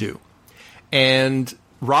kids can do. And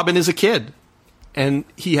Robin is a kid, and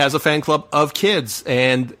he has a fan club of kids,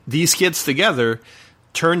 and these kids together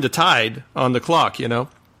turn the tide on the clock, They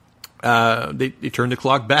turn the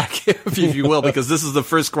clock back, if you will, because this is the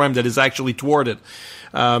first crime that is actually thwarted.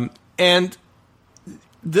 And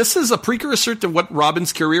this is a precursor to what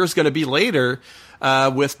Robin's career is going to be later,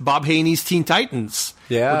 with Bob Haney's Teen Titans.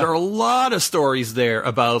 Yeah. There are a lot of stories there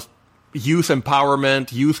about youth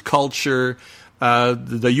empowerment, youth culture.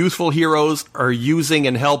 The youthful heroes are using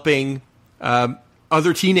and helping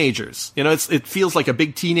other teenagers. It feels like a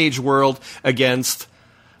big teenage world against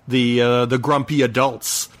the grumpy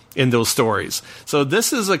adults in those stories. So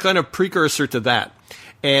this is a kind of precursor to that.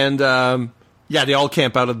 And they all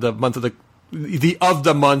camp out of the month of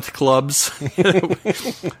the month clubs.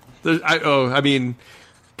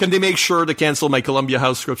 Can they make sure to cancel my Columbia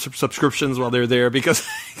House subscriptions while they're there? Because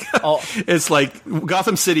it's like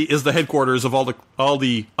Gotham City is the headquarters of all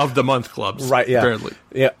the of the month clubs. Right? Yeah. Apparently.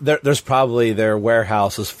 Yeah. There's probably their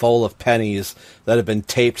warehouses full of pennies that have been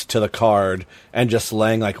taped to the card and just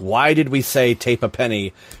laying like, why did we say tape a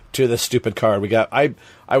penny to this stupid card? I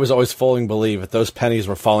was always fully believe that those pennies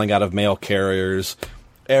were falling out of mail carriers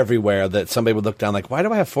everywhere. That somebody would look down like, why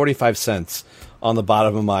do I have 45 cents? On the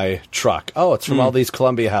bottom of my truck? Oh, it's from all these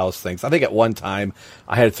Columbia House things. I think at one time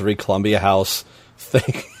I had 3 Columbia House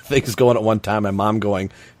things going at one time. My mom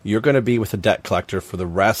going, "You're going to be with a debt collector for the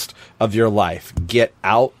rest of your life. Get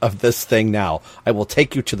out of this thing now. I will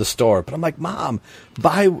take you to the store." But I'm like, "Mom,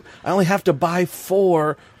 I only have to buy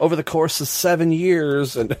 4 over the course of 7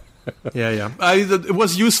 years." And yeah. It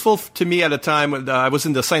was useful to me at a time when I was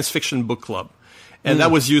in the science fiction book club, and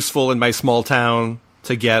that was useful in my small town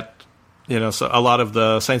to get, so a lot of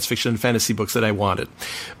the science fiction and fantasy books that I wanted,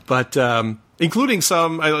 but including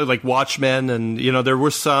some like Watchmen, and there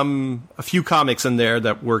were a few comics in there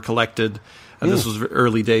that were collected. And this was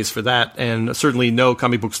early days for that, and certainly no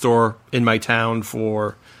comic book store in my town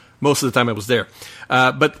for most of the time I was there.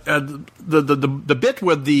 But the bit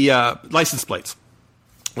with the license plates.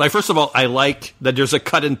 Like, first of all, I like that there's a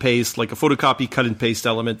cut and paste, like a photocopy cut and paste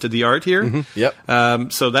element to the art here. Mm-hmm.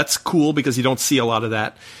 Yep. So that's cool because you don't see a lot of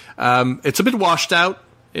that. It's a bit washed out,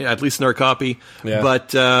 at least in our copy. Yeah.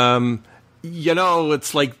 But,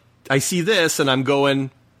 it's like I see this and I'm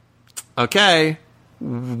going, okay,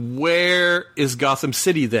 where is Gotham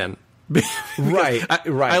City then? Right.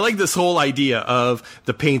 I like this whole idea of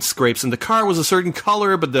the paint scrapes, and the car was a certain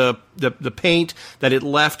color, but the paint that it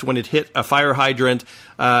left when it hit a fire hydrant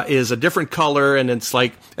is a different color, and it's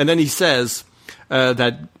like, and then he says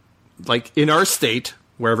that, like, in our state,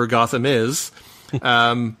 wherever Gotham is,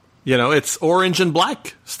 it's orange and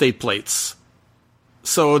black state plates.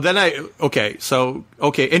 So then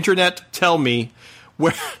internet, tell me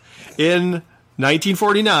where in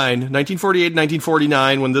 1948,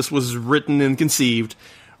 1949, when this was written and conceived,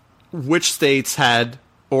 which states had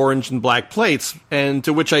orange and black plates, and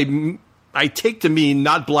to which I take to mean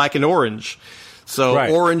not black and orange. So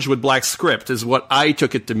orange with black script is what I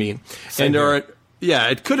took it to mean. Same and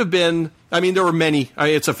it could have been, there were many.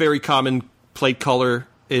 It's a very common plate color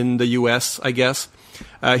in the U.S., I guess.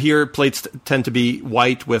 Here, plates tend to be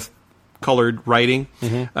white with colored writing,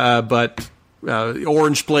 but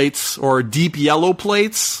orange plates or deep yellow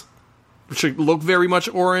plates, which look very much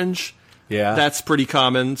orange. Yeah, that's pretty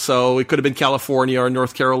common. So it could have been California or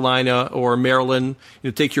North Carolina or Maryland.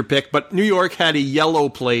 Take your pick. But New York had a yellow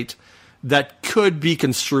plate that could be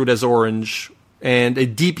construed as orange, and a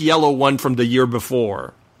deep yellow one from the year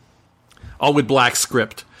before, all with black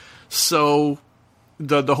script. So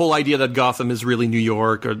the whole idea that Gotham is really New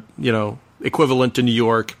York, or equivalent to New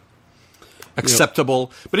York,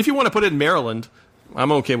 acceptable. But if you want to put it in Maryland,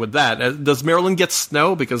 I'm okay with that. Does Maryland get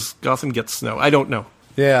snow? Because Gotham gets snow. I don't know.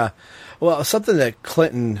 Yeah. Well, something that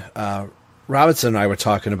Clinton Robinson and I were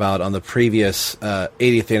talking about on the previous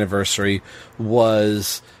 80th anniversary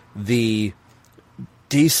was the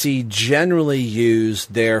DC generally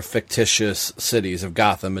used their fictitious cities of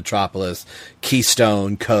Gotham, Metropolis,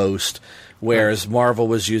 Keystone, Coast, whereas Marvel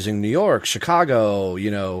was using New York, Chicago,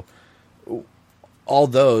 all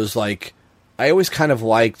those. Like, I always kind of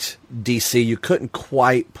liked DC. You couldn't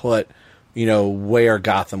quite put, where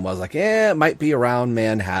Gotham was. Like, it might be around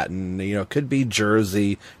Manhattan. It could be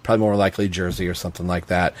Jersey, probably more likely Jersey or something like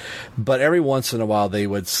that. But every once in a while, they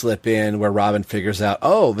would slip in where Robin figures out,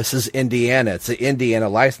 oh, this is Indiana. It's the Indiana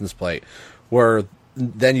license plate. Where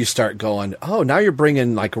then you start going, oh, now you're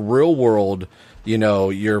bringing like real world.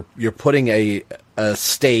 You're putting a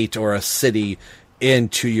state or a city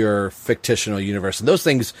into your fictional universe. And those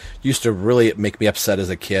things used to really make me upset as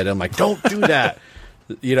a kid. I'm like, don't do that.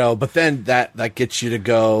 But then that gets you to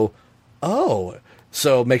go, oh,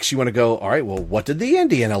 so it makes you want to go, all right, well, what did the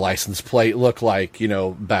Indiana license plate look like,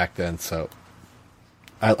 back then? So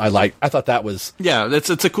I thought that was... Yeah, it's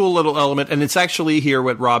a cool little element, and it's actually here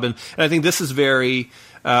with Robin. And I think this is very...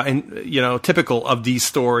 typical of these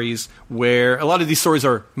stories, where a lot of these stories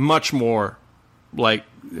are much more like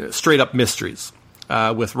straight up mysteries,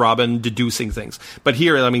 with Robin deducing things. But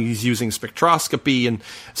here, he's using spectroscopy, and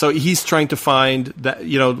so he's trying to find that,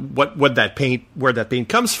 what that paint, where that paint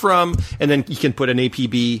comes from, and then he can put an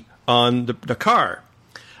APB on the car.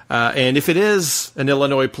 And if it is an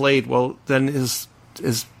Illinois plate, well, then is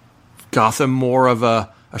Gotham more of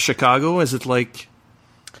a Chicago? Is it like...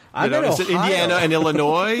 is it Indiana and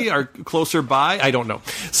Illinois are closer by? I don't know.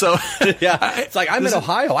 So yeah, it's like I'm in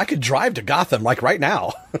Ohio. I could drive to Gotham like right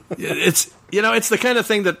now. It's the kind of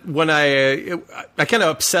thing that when I kind of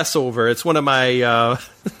obsess over. It's one of my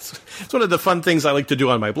it's one of the fun things I like to do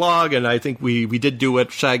on my blog, and I think we did do it.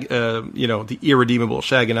 The irredeemable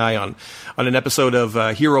Shag and I on an episode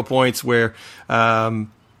of Hero Points where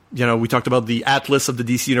we talked about the Atlas of the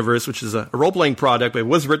DC Universe, which is a role-playing product, but it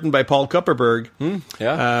was written by Paul Kupperberg, an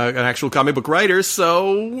actual comic book writer.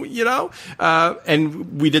 So,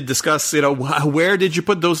 and we did discuss, where did you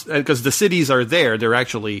put those? Because the cities are there. They're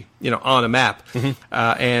actually, on a map.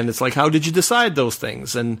 And it's like, how did you decide those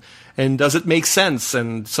things? And does it make sense?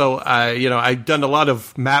 And so, I've done a lot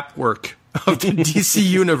of map work of the DC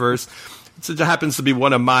Universe. It happens to be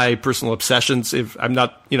one of my personal obsessions. If I'm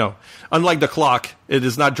not, unlike the clock, it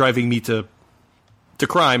is not driving me to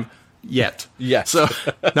crime yet. Yes. So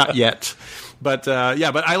not yet, but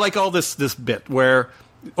but I like all this bit where,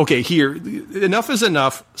 okay, here enough is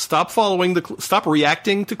enough. Stop stop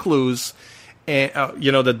reacting to clues, and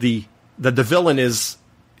that the villain is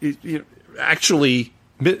actually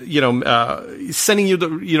sending you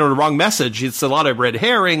the wrong message. It's a lot of red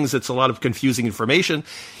herrings. It's a lot of confusing information.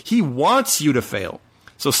 He wants you to fail.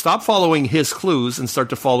 So stop following his clues and start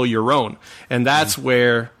to follow your own. And that's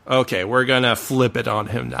where, okay, we're going to flip it on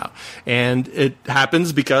him now. And it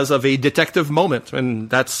happens because of a detective moment. And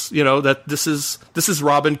that's, that this is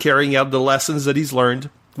Robin carrying out the lessons that he's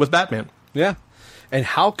learned with Batman. Yeah. And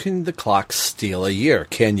how can the clock steal a year?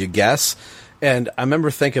 Can you guess? And I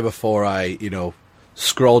remember thinking before I,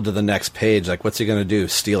 scrolled to the next page, like, what's he going to do?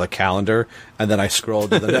 Steal a calendar? And then I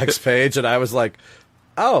scrolled to the next page, and I was like,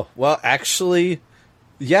 oh, well, actually,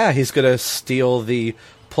 yeah, he's going to steal the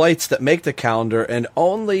plates that make the calendar, and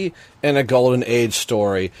only in a Golden Age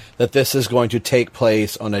story that this is going to take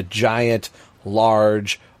place on a giant,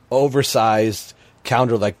 large, oversized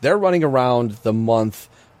calendar. Like, they're running around the month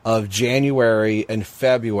of January and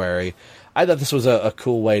February. I thought this was a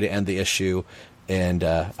cool way to end the issue. And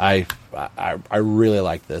I really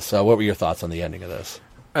like this. So what were your thoughts on the ending of this?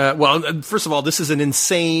 Well, first of all, this is an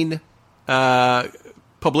insane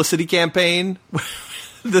publicity campaign,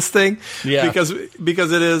 this thing. Yeah. Because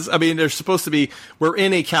it is, there's supposed to be, we're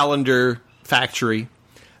in a calendar factory,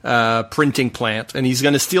 printing plant, and he's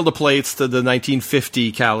going to steal the plates to the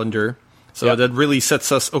 1950 calendar. So that really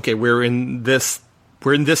sets us, okay, we're in this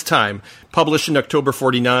time. Published in October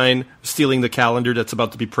 49, stealing the calendar that's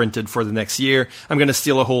about to be printed for the next year. I'm going to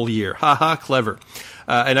steal a whole year. Ha, clever.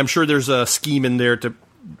 And I'm sure there's a scheme in there,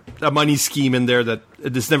 a money scheme in there that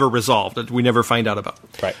is never resolved, that we never find out about.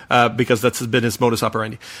 Right. Because that's been his modus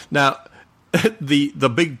operandi. Now, the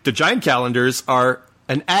giant calendars are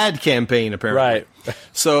an ad campaign, apparently. Right.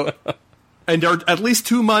 So, and there are at least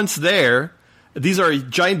 2 months there. These are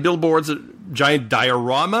giant billboards, giant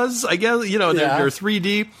dioramas, I guess. They're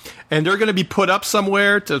 3D, and they're going to be put up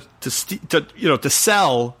somewhere to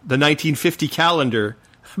sell the 1950 calendar.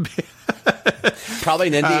 Probably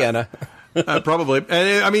in Indiana. Probably.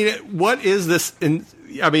 And what is this?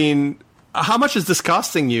 How much is this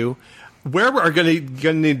costing you? Where are going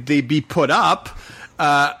to be put up?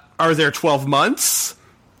 Are there 12 months?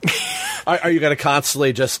 Are you going to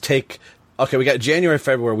constantly just take? Okay, we got January,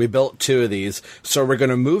 February. We built 2 of these, so we're going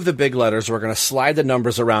to move the big letters. We're going to slide the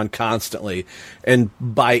numbers around constantly. And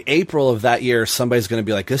by April of that year, somebody's going to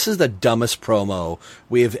be like, this is the dumbest promo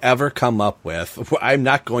we have ever come up with. I'm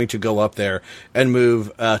not going to go up there and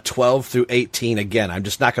move 12 through 18 again. I'm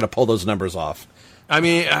just not going to pull those numbers off.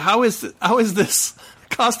 How is this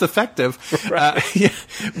cost effective? Right.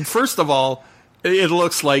 First of all, it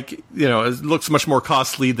looks like, it looks much more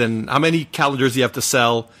costly than how many calendars you have to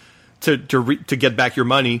sell to get back your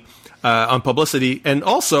money on publicity. And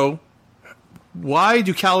also, why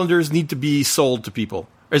do calendars need to be sold to people?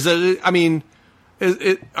 Are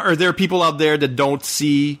there people out there that don't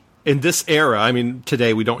see in this era?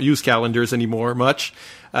 Today we don't use calendars anymore much.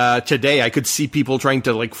 Today I could see people trying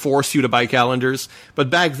to force you to buy calendars, but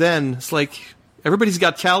back then it's like everybody's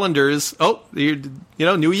got calendars. Oh,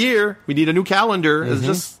 new year, we need a new calendar. Mm-hmm. It's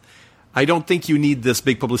just, I don't think you need this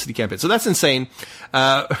big publicity campaign. So that's insane,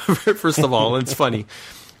 first of all, and it's funny.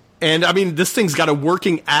 And, this thing's got a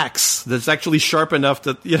working axe that's actually sharp enough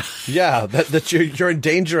that, Yeah, that you're in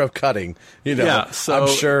danger of cutting, Yeah, so, I'm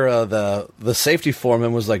sure the safety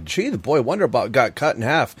foreman was like, gee, the boy Wonderbout got cut in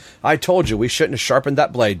half. I told you, we shouldn't have sharpened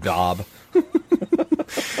that blade, Bob.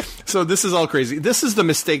 So this is all crazy. This is the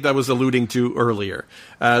mistake that I was alluding to earlier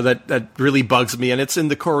that really bugs me, and it's in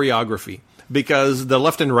the choreography. Because the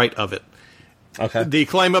left and right of it. Okay. They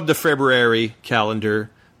climb up the February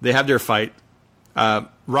calendar. They have their fight.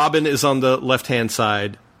 Robin is on the left-hand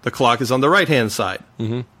side. The clock is on the right-hand side.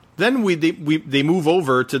 Mm-hmm. Then they move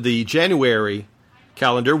over to the January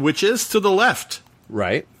calendar, which is to the left.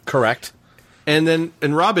 Right. Correct. And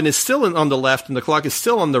Robin is still on the left, and the clock is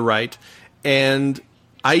still on the right. And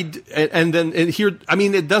here,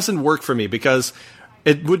 it doesn't work for me because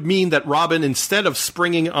it would mean that Robin, instead of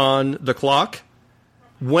springing on the clock,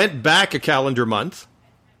 went back a calendar month,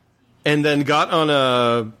 and then got on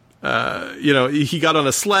a. He got on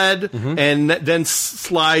a sled and then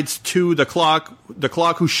slides to the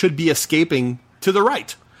clock who should be escaping to the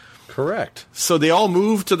right. Correct. So they all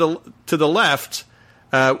move to the left.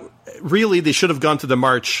 Really, they should have gone to the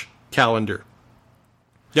March calendar.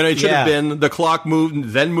 It should have been the clock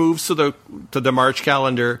moves to the March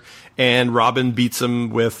calendar, and Robin beats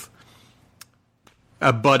him with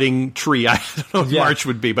a budding tree. I don't know what March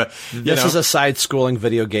would be, but this is a side-scrolling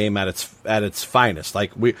video game at its finest.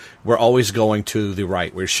 Like we're always going to the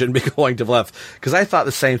right. We shouldn't be going to the left. Because I thought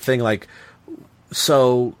the same thing. Like,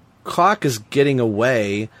 so clock is getting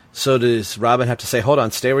away. So does Robin have to say, "Hold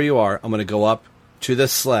on, stay where you are. I'm going to go up to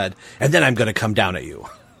this sled, and then I'm going to come down at you."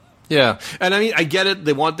 Yeah, and I mean, I get it.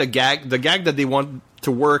 They want the gag. The gag that they want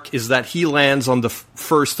to work is that he lands on the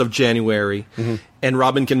 1st of January, and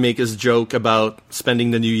Robin can make his joke about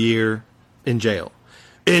spending the new year in jail.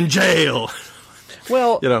 In jail!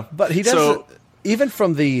 Well, but he doesn't... even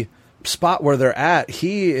from the spot where they're at,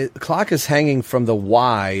 clock is hanging from the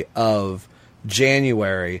Y of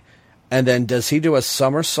January, and then does he do a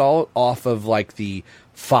somersault off of like the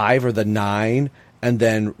 5 or the 9 and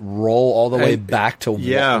then roll all the way back to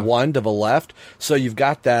 1 to the left? So you've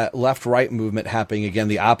got that left-right movement happening again,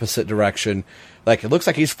 the opposite direction. Like, it looks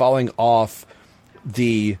like he's falling off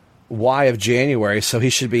the Y of January, so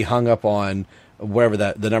he should be hung up on wherever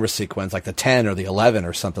the number sequence, like the 10 or the 11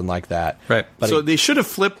 or something like that. Right. But so they should have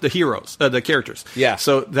flipped the heroes, the characters. Yeah.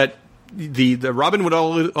 So that the Robin would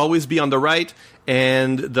always be on the right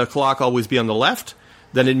and the clock always be on the left.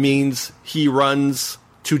 Then it means he runs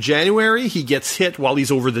to January, he gets hit while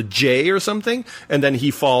he's over the J or something, and then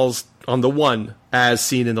he falls on the 1, as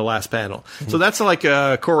seen in the last panel. So that's like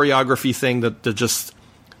a choreography thing that just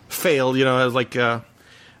failed, like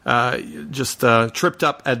just tripped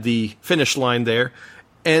up at the finish line there.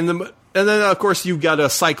 And then, of course, you've got to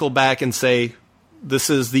cycle back and say,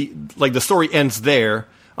 this is the story ends there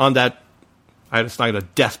on that. It's not a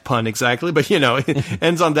death pun exactly, but, it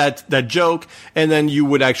ends on that joke. And then you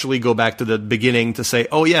would actually go back to the beginning to say,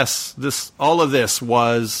 oh, yes, all of this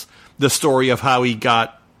was the story of how he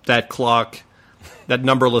got that clock, that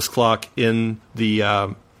numberless clock in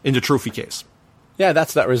the trophy case. Yeah,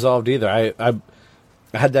 that's not resolved either. I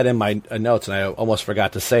had that in my notes, and I almost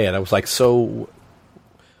forgot to say it. I was like, so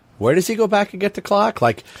where does he go back and get the clock?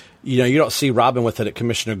 Like, you don't see Robin with it at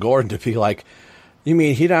Commissioner Gordon to be like, you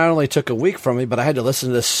mean he not only took a week from me, but I had to listen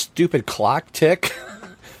to this stupid clock tick?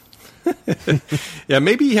 Yeah,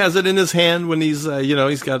 maybe he has it in his hand when he's,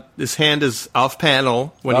 he's got his hand is off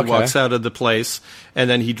panel when he walks out of the place, and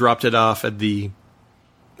then he dropped it off at the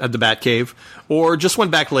Batcave, or just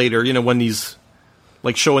went back later, when he's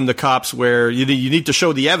like showing the cops where you need to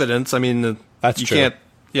show the evidence. I mean, that's you true. Can't,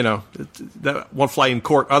 that won't fly in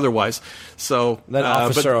court otherwise. So then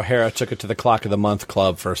Officer O'Hara took it to the Clock of the Month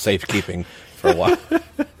Club for safekeeping. For a while.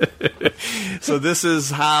 So this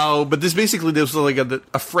is how, but this was like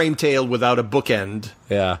a frame tale without a bookend.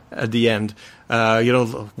 Yeah. At the end,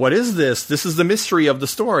 what is this? This is the mystery of the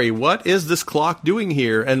story. What is this clock doing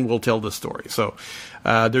here? And we'll tell the story. So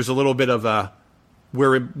there's a little bit of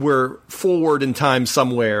we're forward in time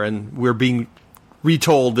somewhere, and we're being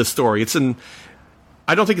retold this story.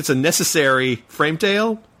 I don't think it's a necessary frame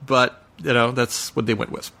tale, but that's what they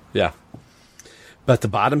went with. Yeah. But the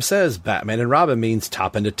bottom says Batman and Robin means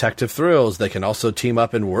top-end detective thrills. They can also team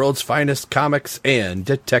up in world's finest comics and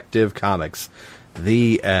detective comics.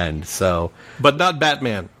 The end. So, but not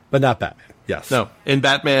Batman. Yes. No. In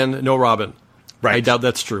Batman, no Robin. Right. I doubt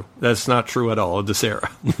that's true. That's not true at all in this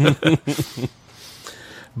era.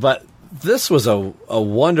 But this was a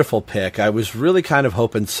wonderful pick. I was really kind of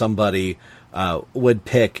hoping somebody would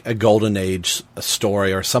pick a Golden Age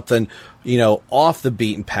story or something, off the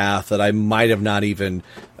beaten path that I might have not even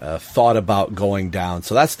thought about going down.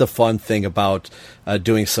 So that's the fun thing about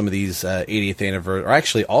doing some of these 80th anniversary, or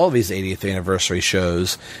actually all of these 80th anniversary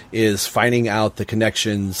shows, is finding out the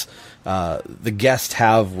connections the guests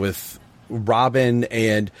have with Robin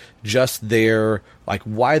and just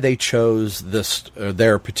why they chose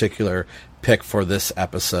their particular pick for this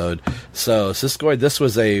episode. So Siskoid, this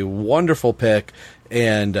was a wonderful pick,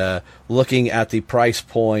 and looking at the price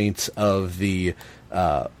point of the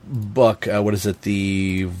book, what is it,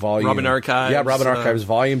 the volume? Robin Archives. Yeah, Robin Archives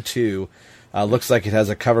Volume 2. Looks like it has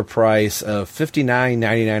a cover price of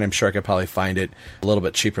 $59.99. I'm sure I could probably find it a little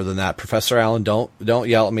bit cheaper than that. Professor Allen, don't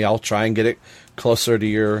yell at me. I'll try and get it closer to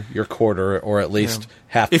your quarter, or at least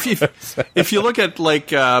half. If you look at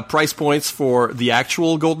price points for the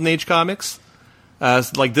actual Golden Age comics,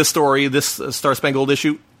 like this story, this Star Spangled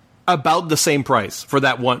issue, about the same price for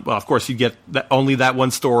that one. Well, of course, you get only that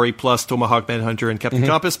one story plus Tomahawk Manhunter and Captain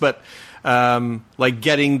Compass, but like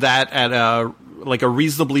getting that at a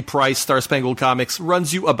reasonably priced Star Spangled Comics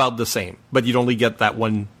runs you about the same, but you'd only get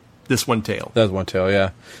this one tale. That's one tale,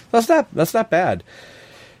 yeah. That's not bad.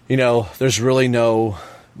 There's really no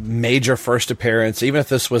major first appearance. Even if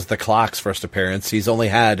this was the Clock's first appearance, he's only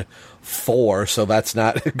had 4, so that's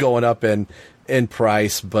not going up in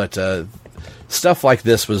price. But stuff like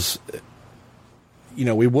this was,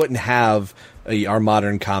 we wouldn't have our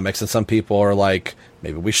modern comics, and some people are like,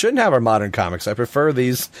 maybe we shouldn't have our modern comics. I prefer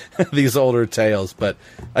these older tales. But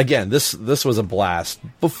again, this was a blast.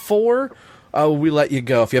 Before we let you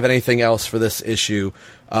go, if you have anything else for this issue,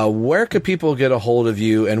 where could people get a hold of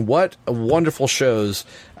you, and what wonderful shows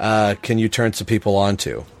can you turn some people on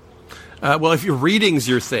to? Well, if your reading's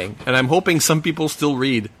your thing, and I'm hoping some people still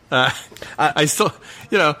read, I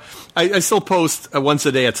still post once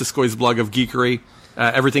a day at Siskoy's Blog of Geekery,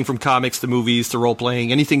 everything from comics to movies to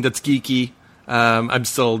role-playing, anything that's geeky. I'm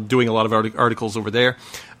still doing a lot of articles over there.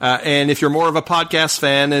 And if you're more of a podcast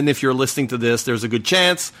fan, and if you're listening to this, there's a good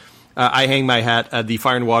chance I hang my hat at the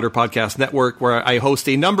Fire and Water Podcast Network, where I host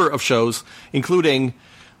a number of shows, including,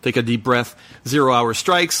 take a deep breath, 0 Hour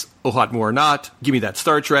Strikes, Oh Hot More or Not, Give Me That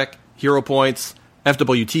Star Trek, Hero Points,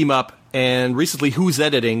 FW Team Up, and recently Who's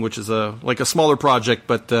Editing, which is a smaller project,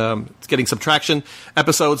 but it's getting some traction.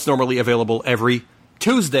 Episodes normally available every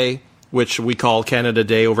Tuesday, which we call Canada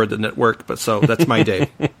Day over at the network, but so that's my day.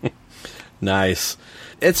 Nice.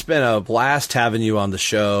 It's been a blast having you on the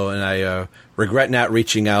show, and I regret not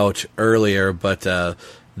reaching out earlier, but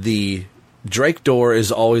the Drake door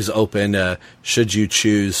is always open should you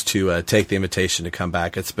choose to take the invitation to come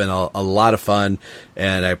back. It's been a lot of fun,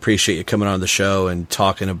 and I appreciate you coming on the show and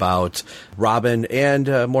talking about Robin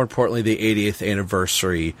and, more importantly, the 80th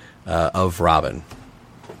anniversary of Robin.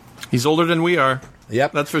 He's older than we are.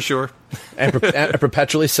 Yep. That's for sure. and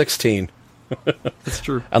perpetually 16. That's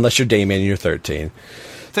true. Unless you're Damien and you're 13.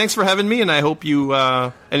 Thanks for having me, and I hope you.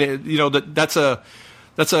 That's a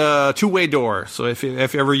two-way door. So if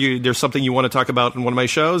ever there's something you want to talk about in one of my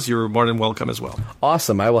shows, you're more than welcome as well.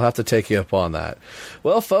 Awesome. I will have to take you up on that.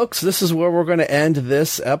 Well, folks, this is where we're going to end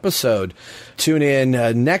this episode. Tune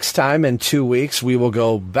in next time in 2 weeks. We will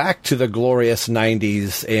go back to the glorious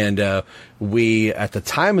 90s, and we, at the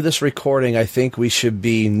time of this recording, I think we should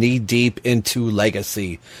be knee-deep into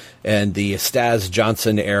Legacy, and the Staz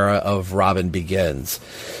Johnson era of Robin begins.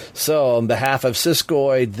 So, on behalf of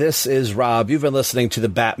Siskoid, this is Rob. You've been listening to the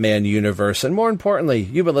Batman universe, and more importantly,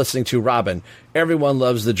 you've been listening to Robin. Everyone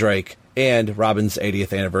Loves the Drake, and Robin's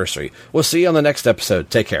 80th anniversary. We'll see you on the next episode.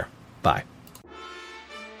 Take care. Bye.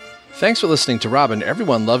 Thanks for listening to Robin,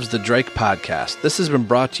 Everyone Loves the Drake podcast. This has been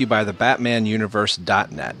brought to you by the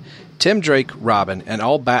BatmanUniverse.net. Tim Drake, Robin, and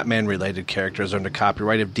all Batman-related characters are under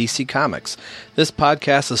copyright of DC Comics. This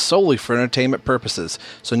podcast is solely for entertainment purposes,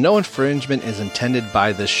 so no infringement is intended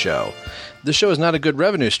by this show. This show is not a good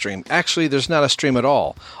revenue stream. Actually, there's not a stream at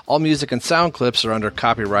all. All music and sound clips are under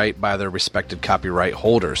copyright by their respected copyright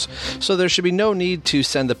holders. So there should be no need to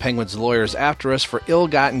send the Penguins lawyers after us for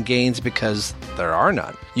ill-gotten gains, because there are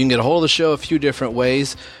none. You can get a hold of the show a few different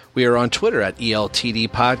ways. We are on Twitter at ELTD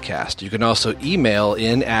Podcast. You can also email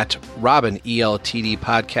in at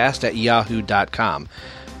robineltdpodcast@yahoo.com.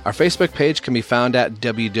 Our Facebook page can be found at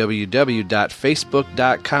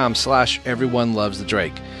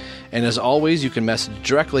www.facebook.com/everyonelovesthedrake. And as always, you can message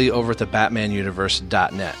directly over at the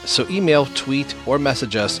BatmanUniverse.net. So email, tweet, or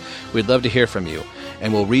message us. We'd love to hear from you,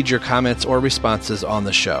 and we'll read your comments or responses on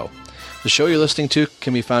the show. The show you're listening to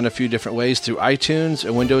can be found a few different ways through iTunes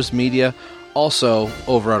and Windows Media, also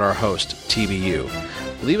over at our host, TBU.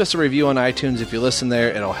 Leave us a review on iTunes if you listen there.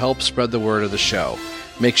 It'll help spread the word of the show.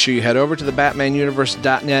 Make sure you head over to the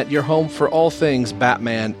BatmanUniverse.net, your home for all things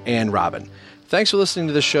Batman and Robin. Thanks for listening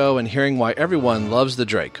to the show and hearing why everyone loves the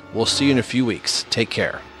Drake. We'll see you in a few weeks. Take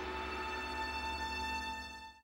care.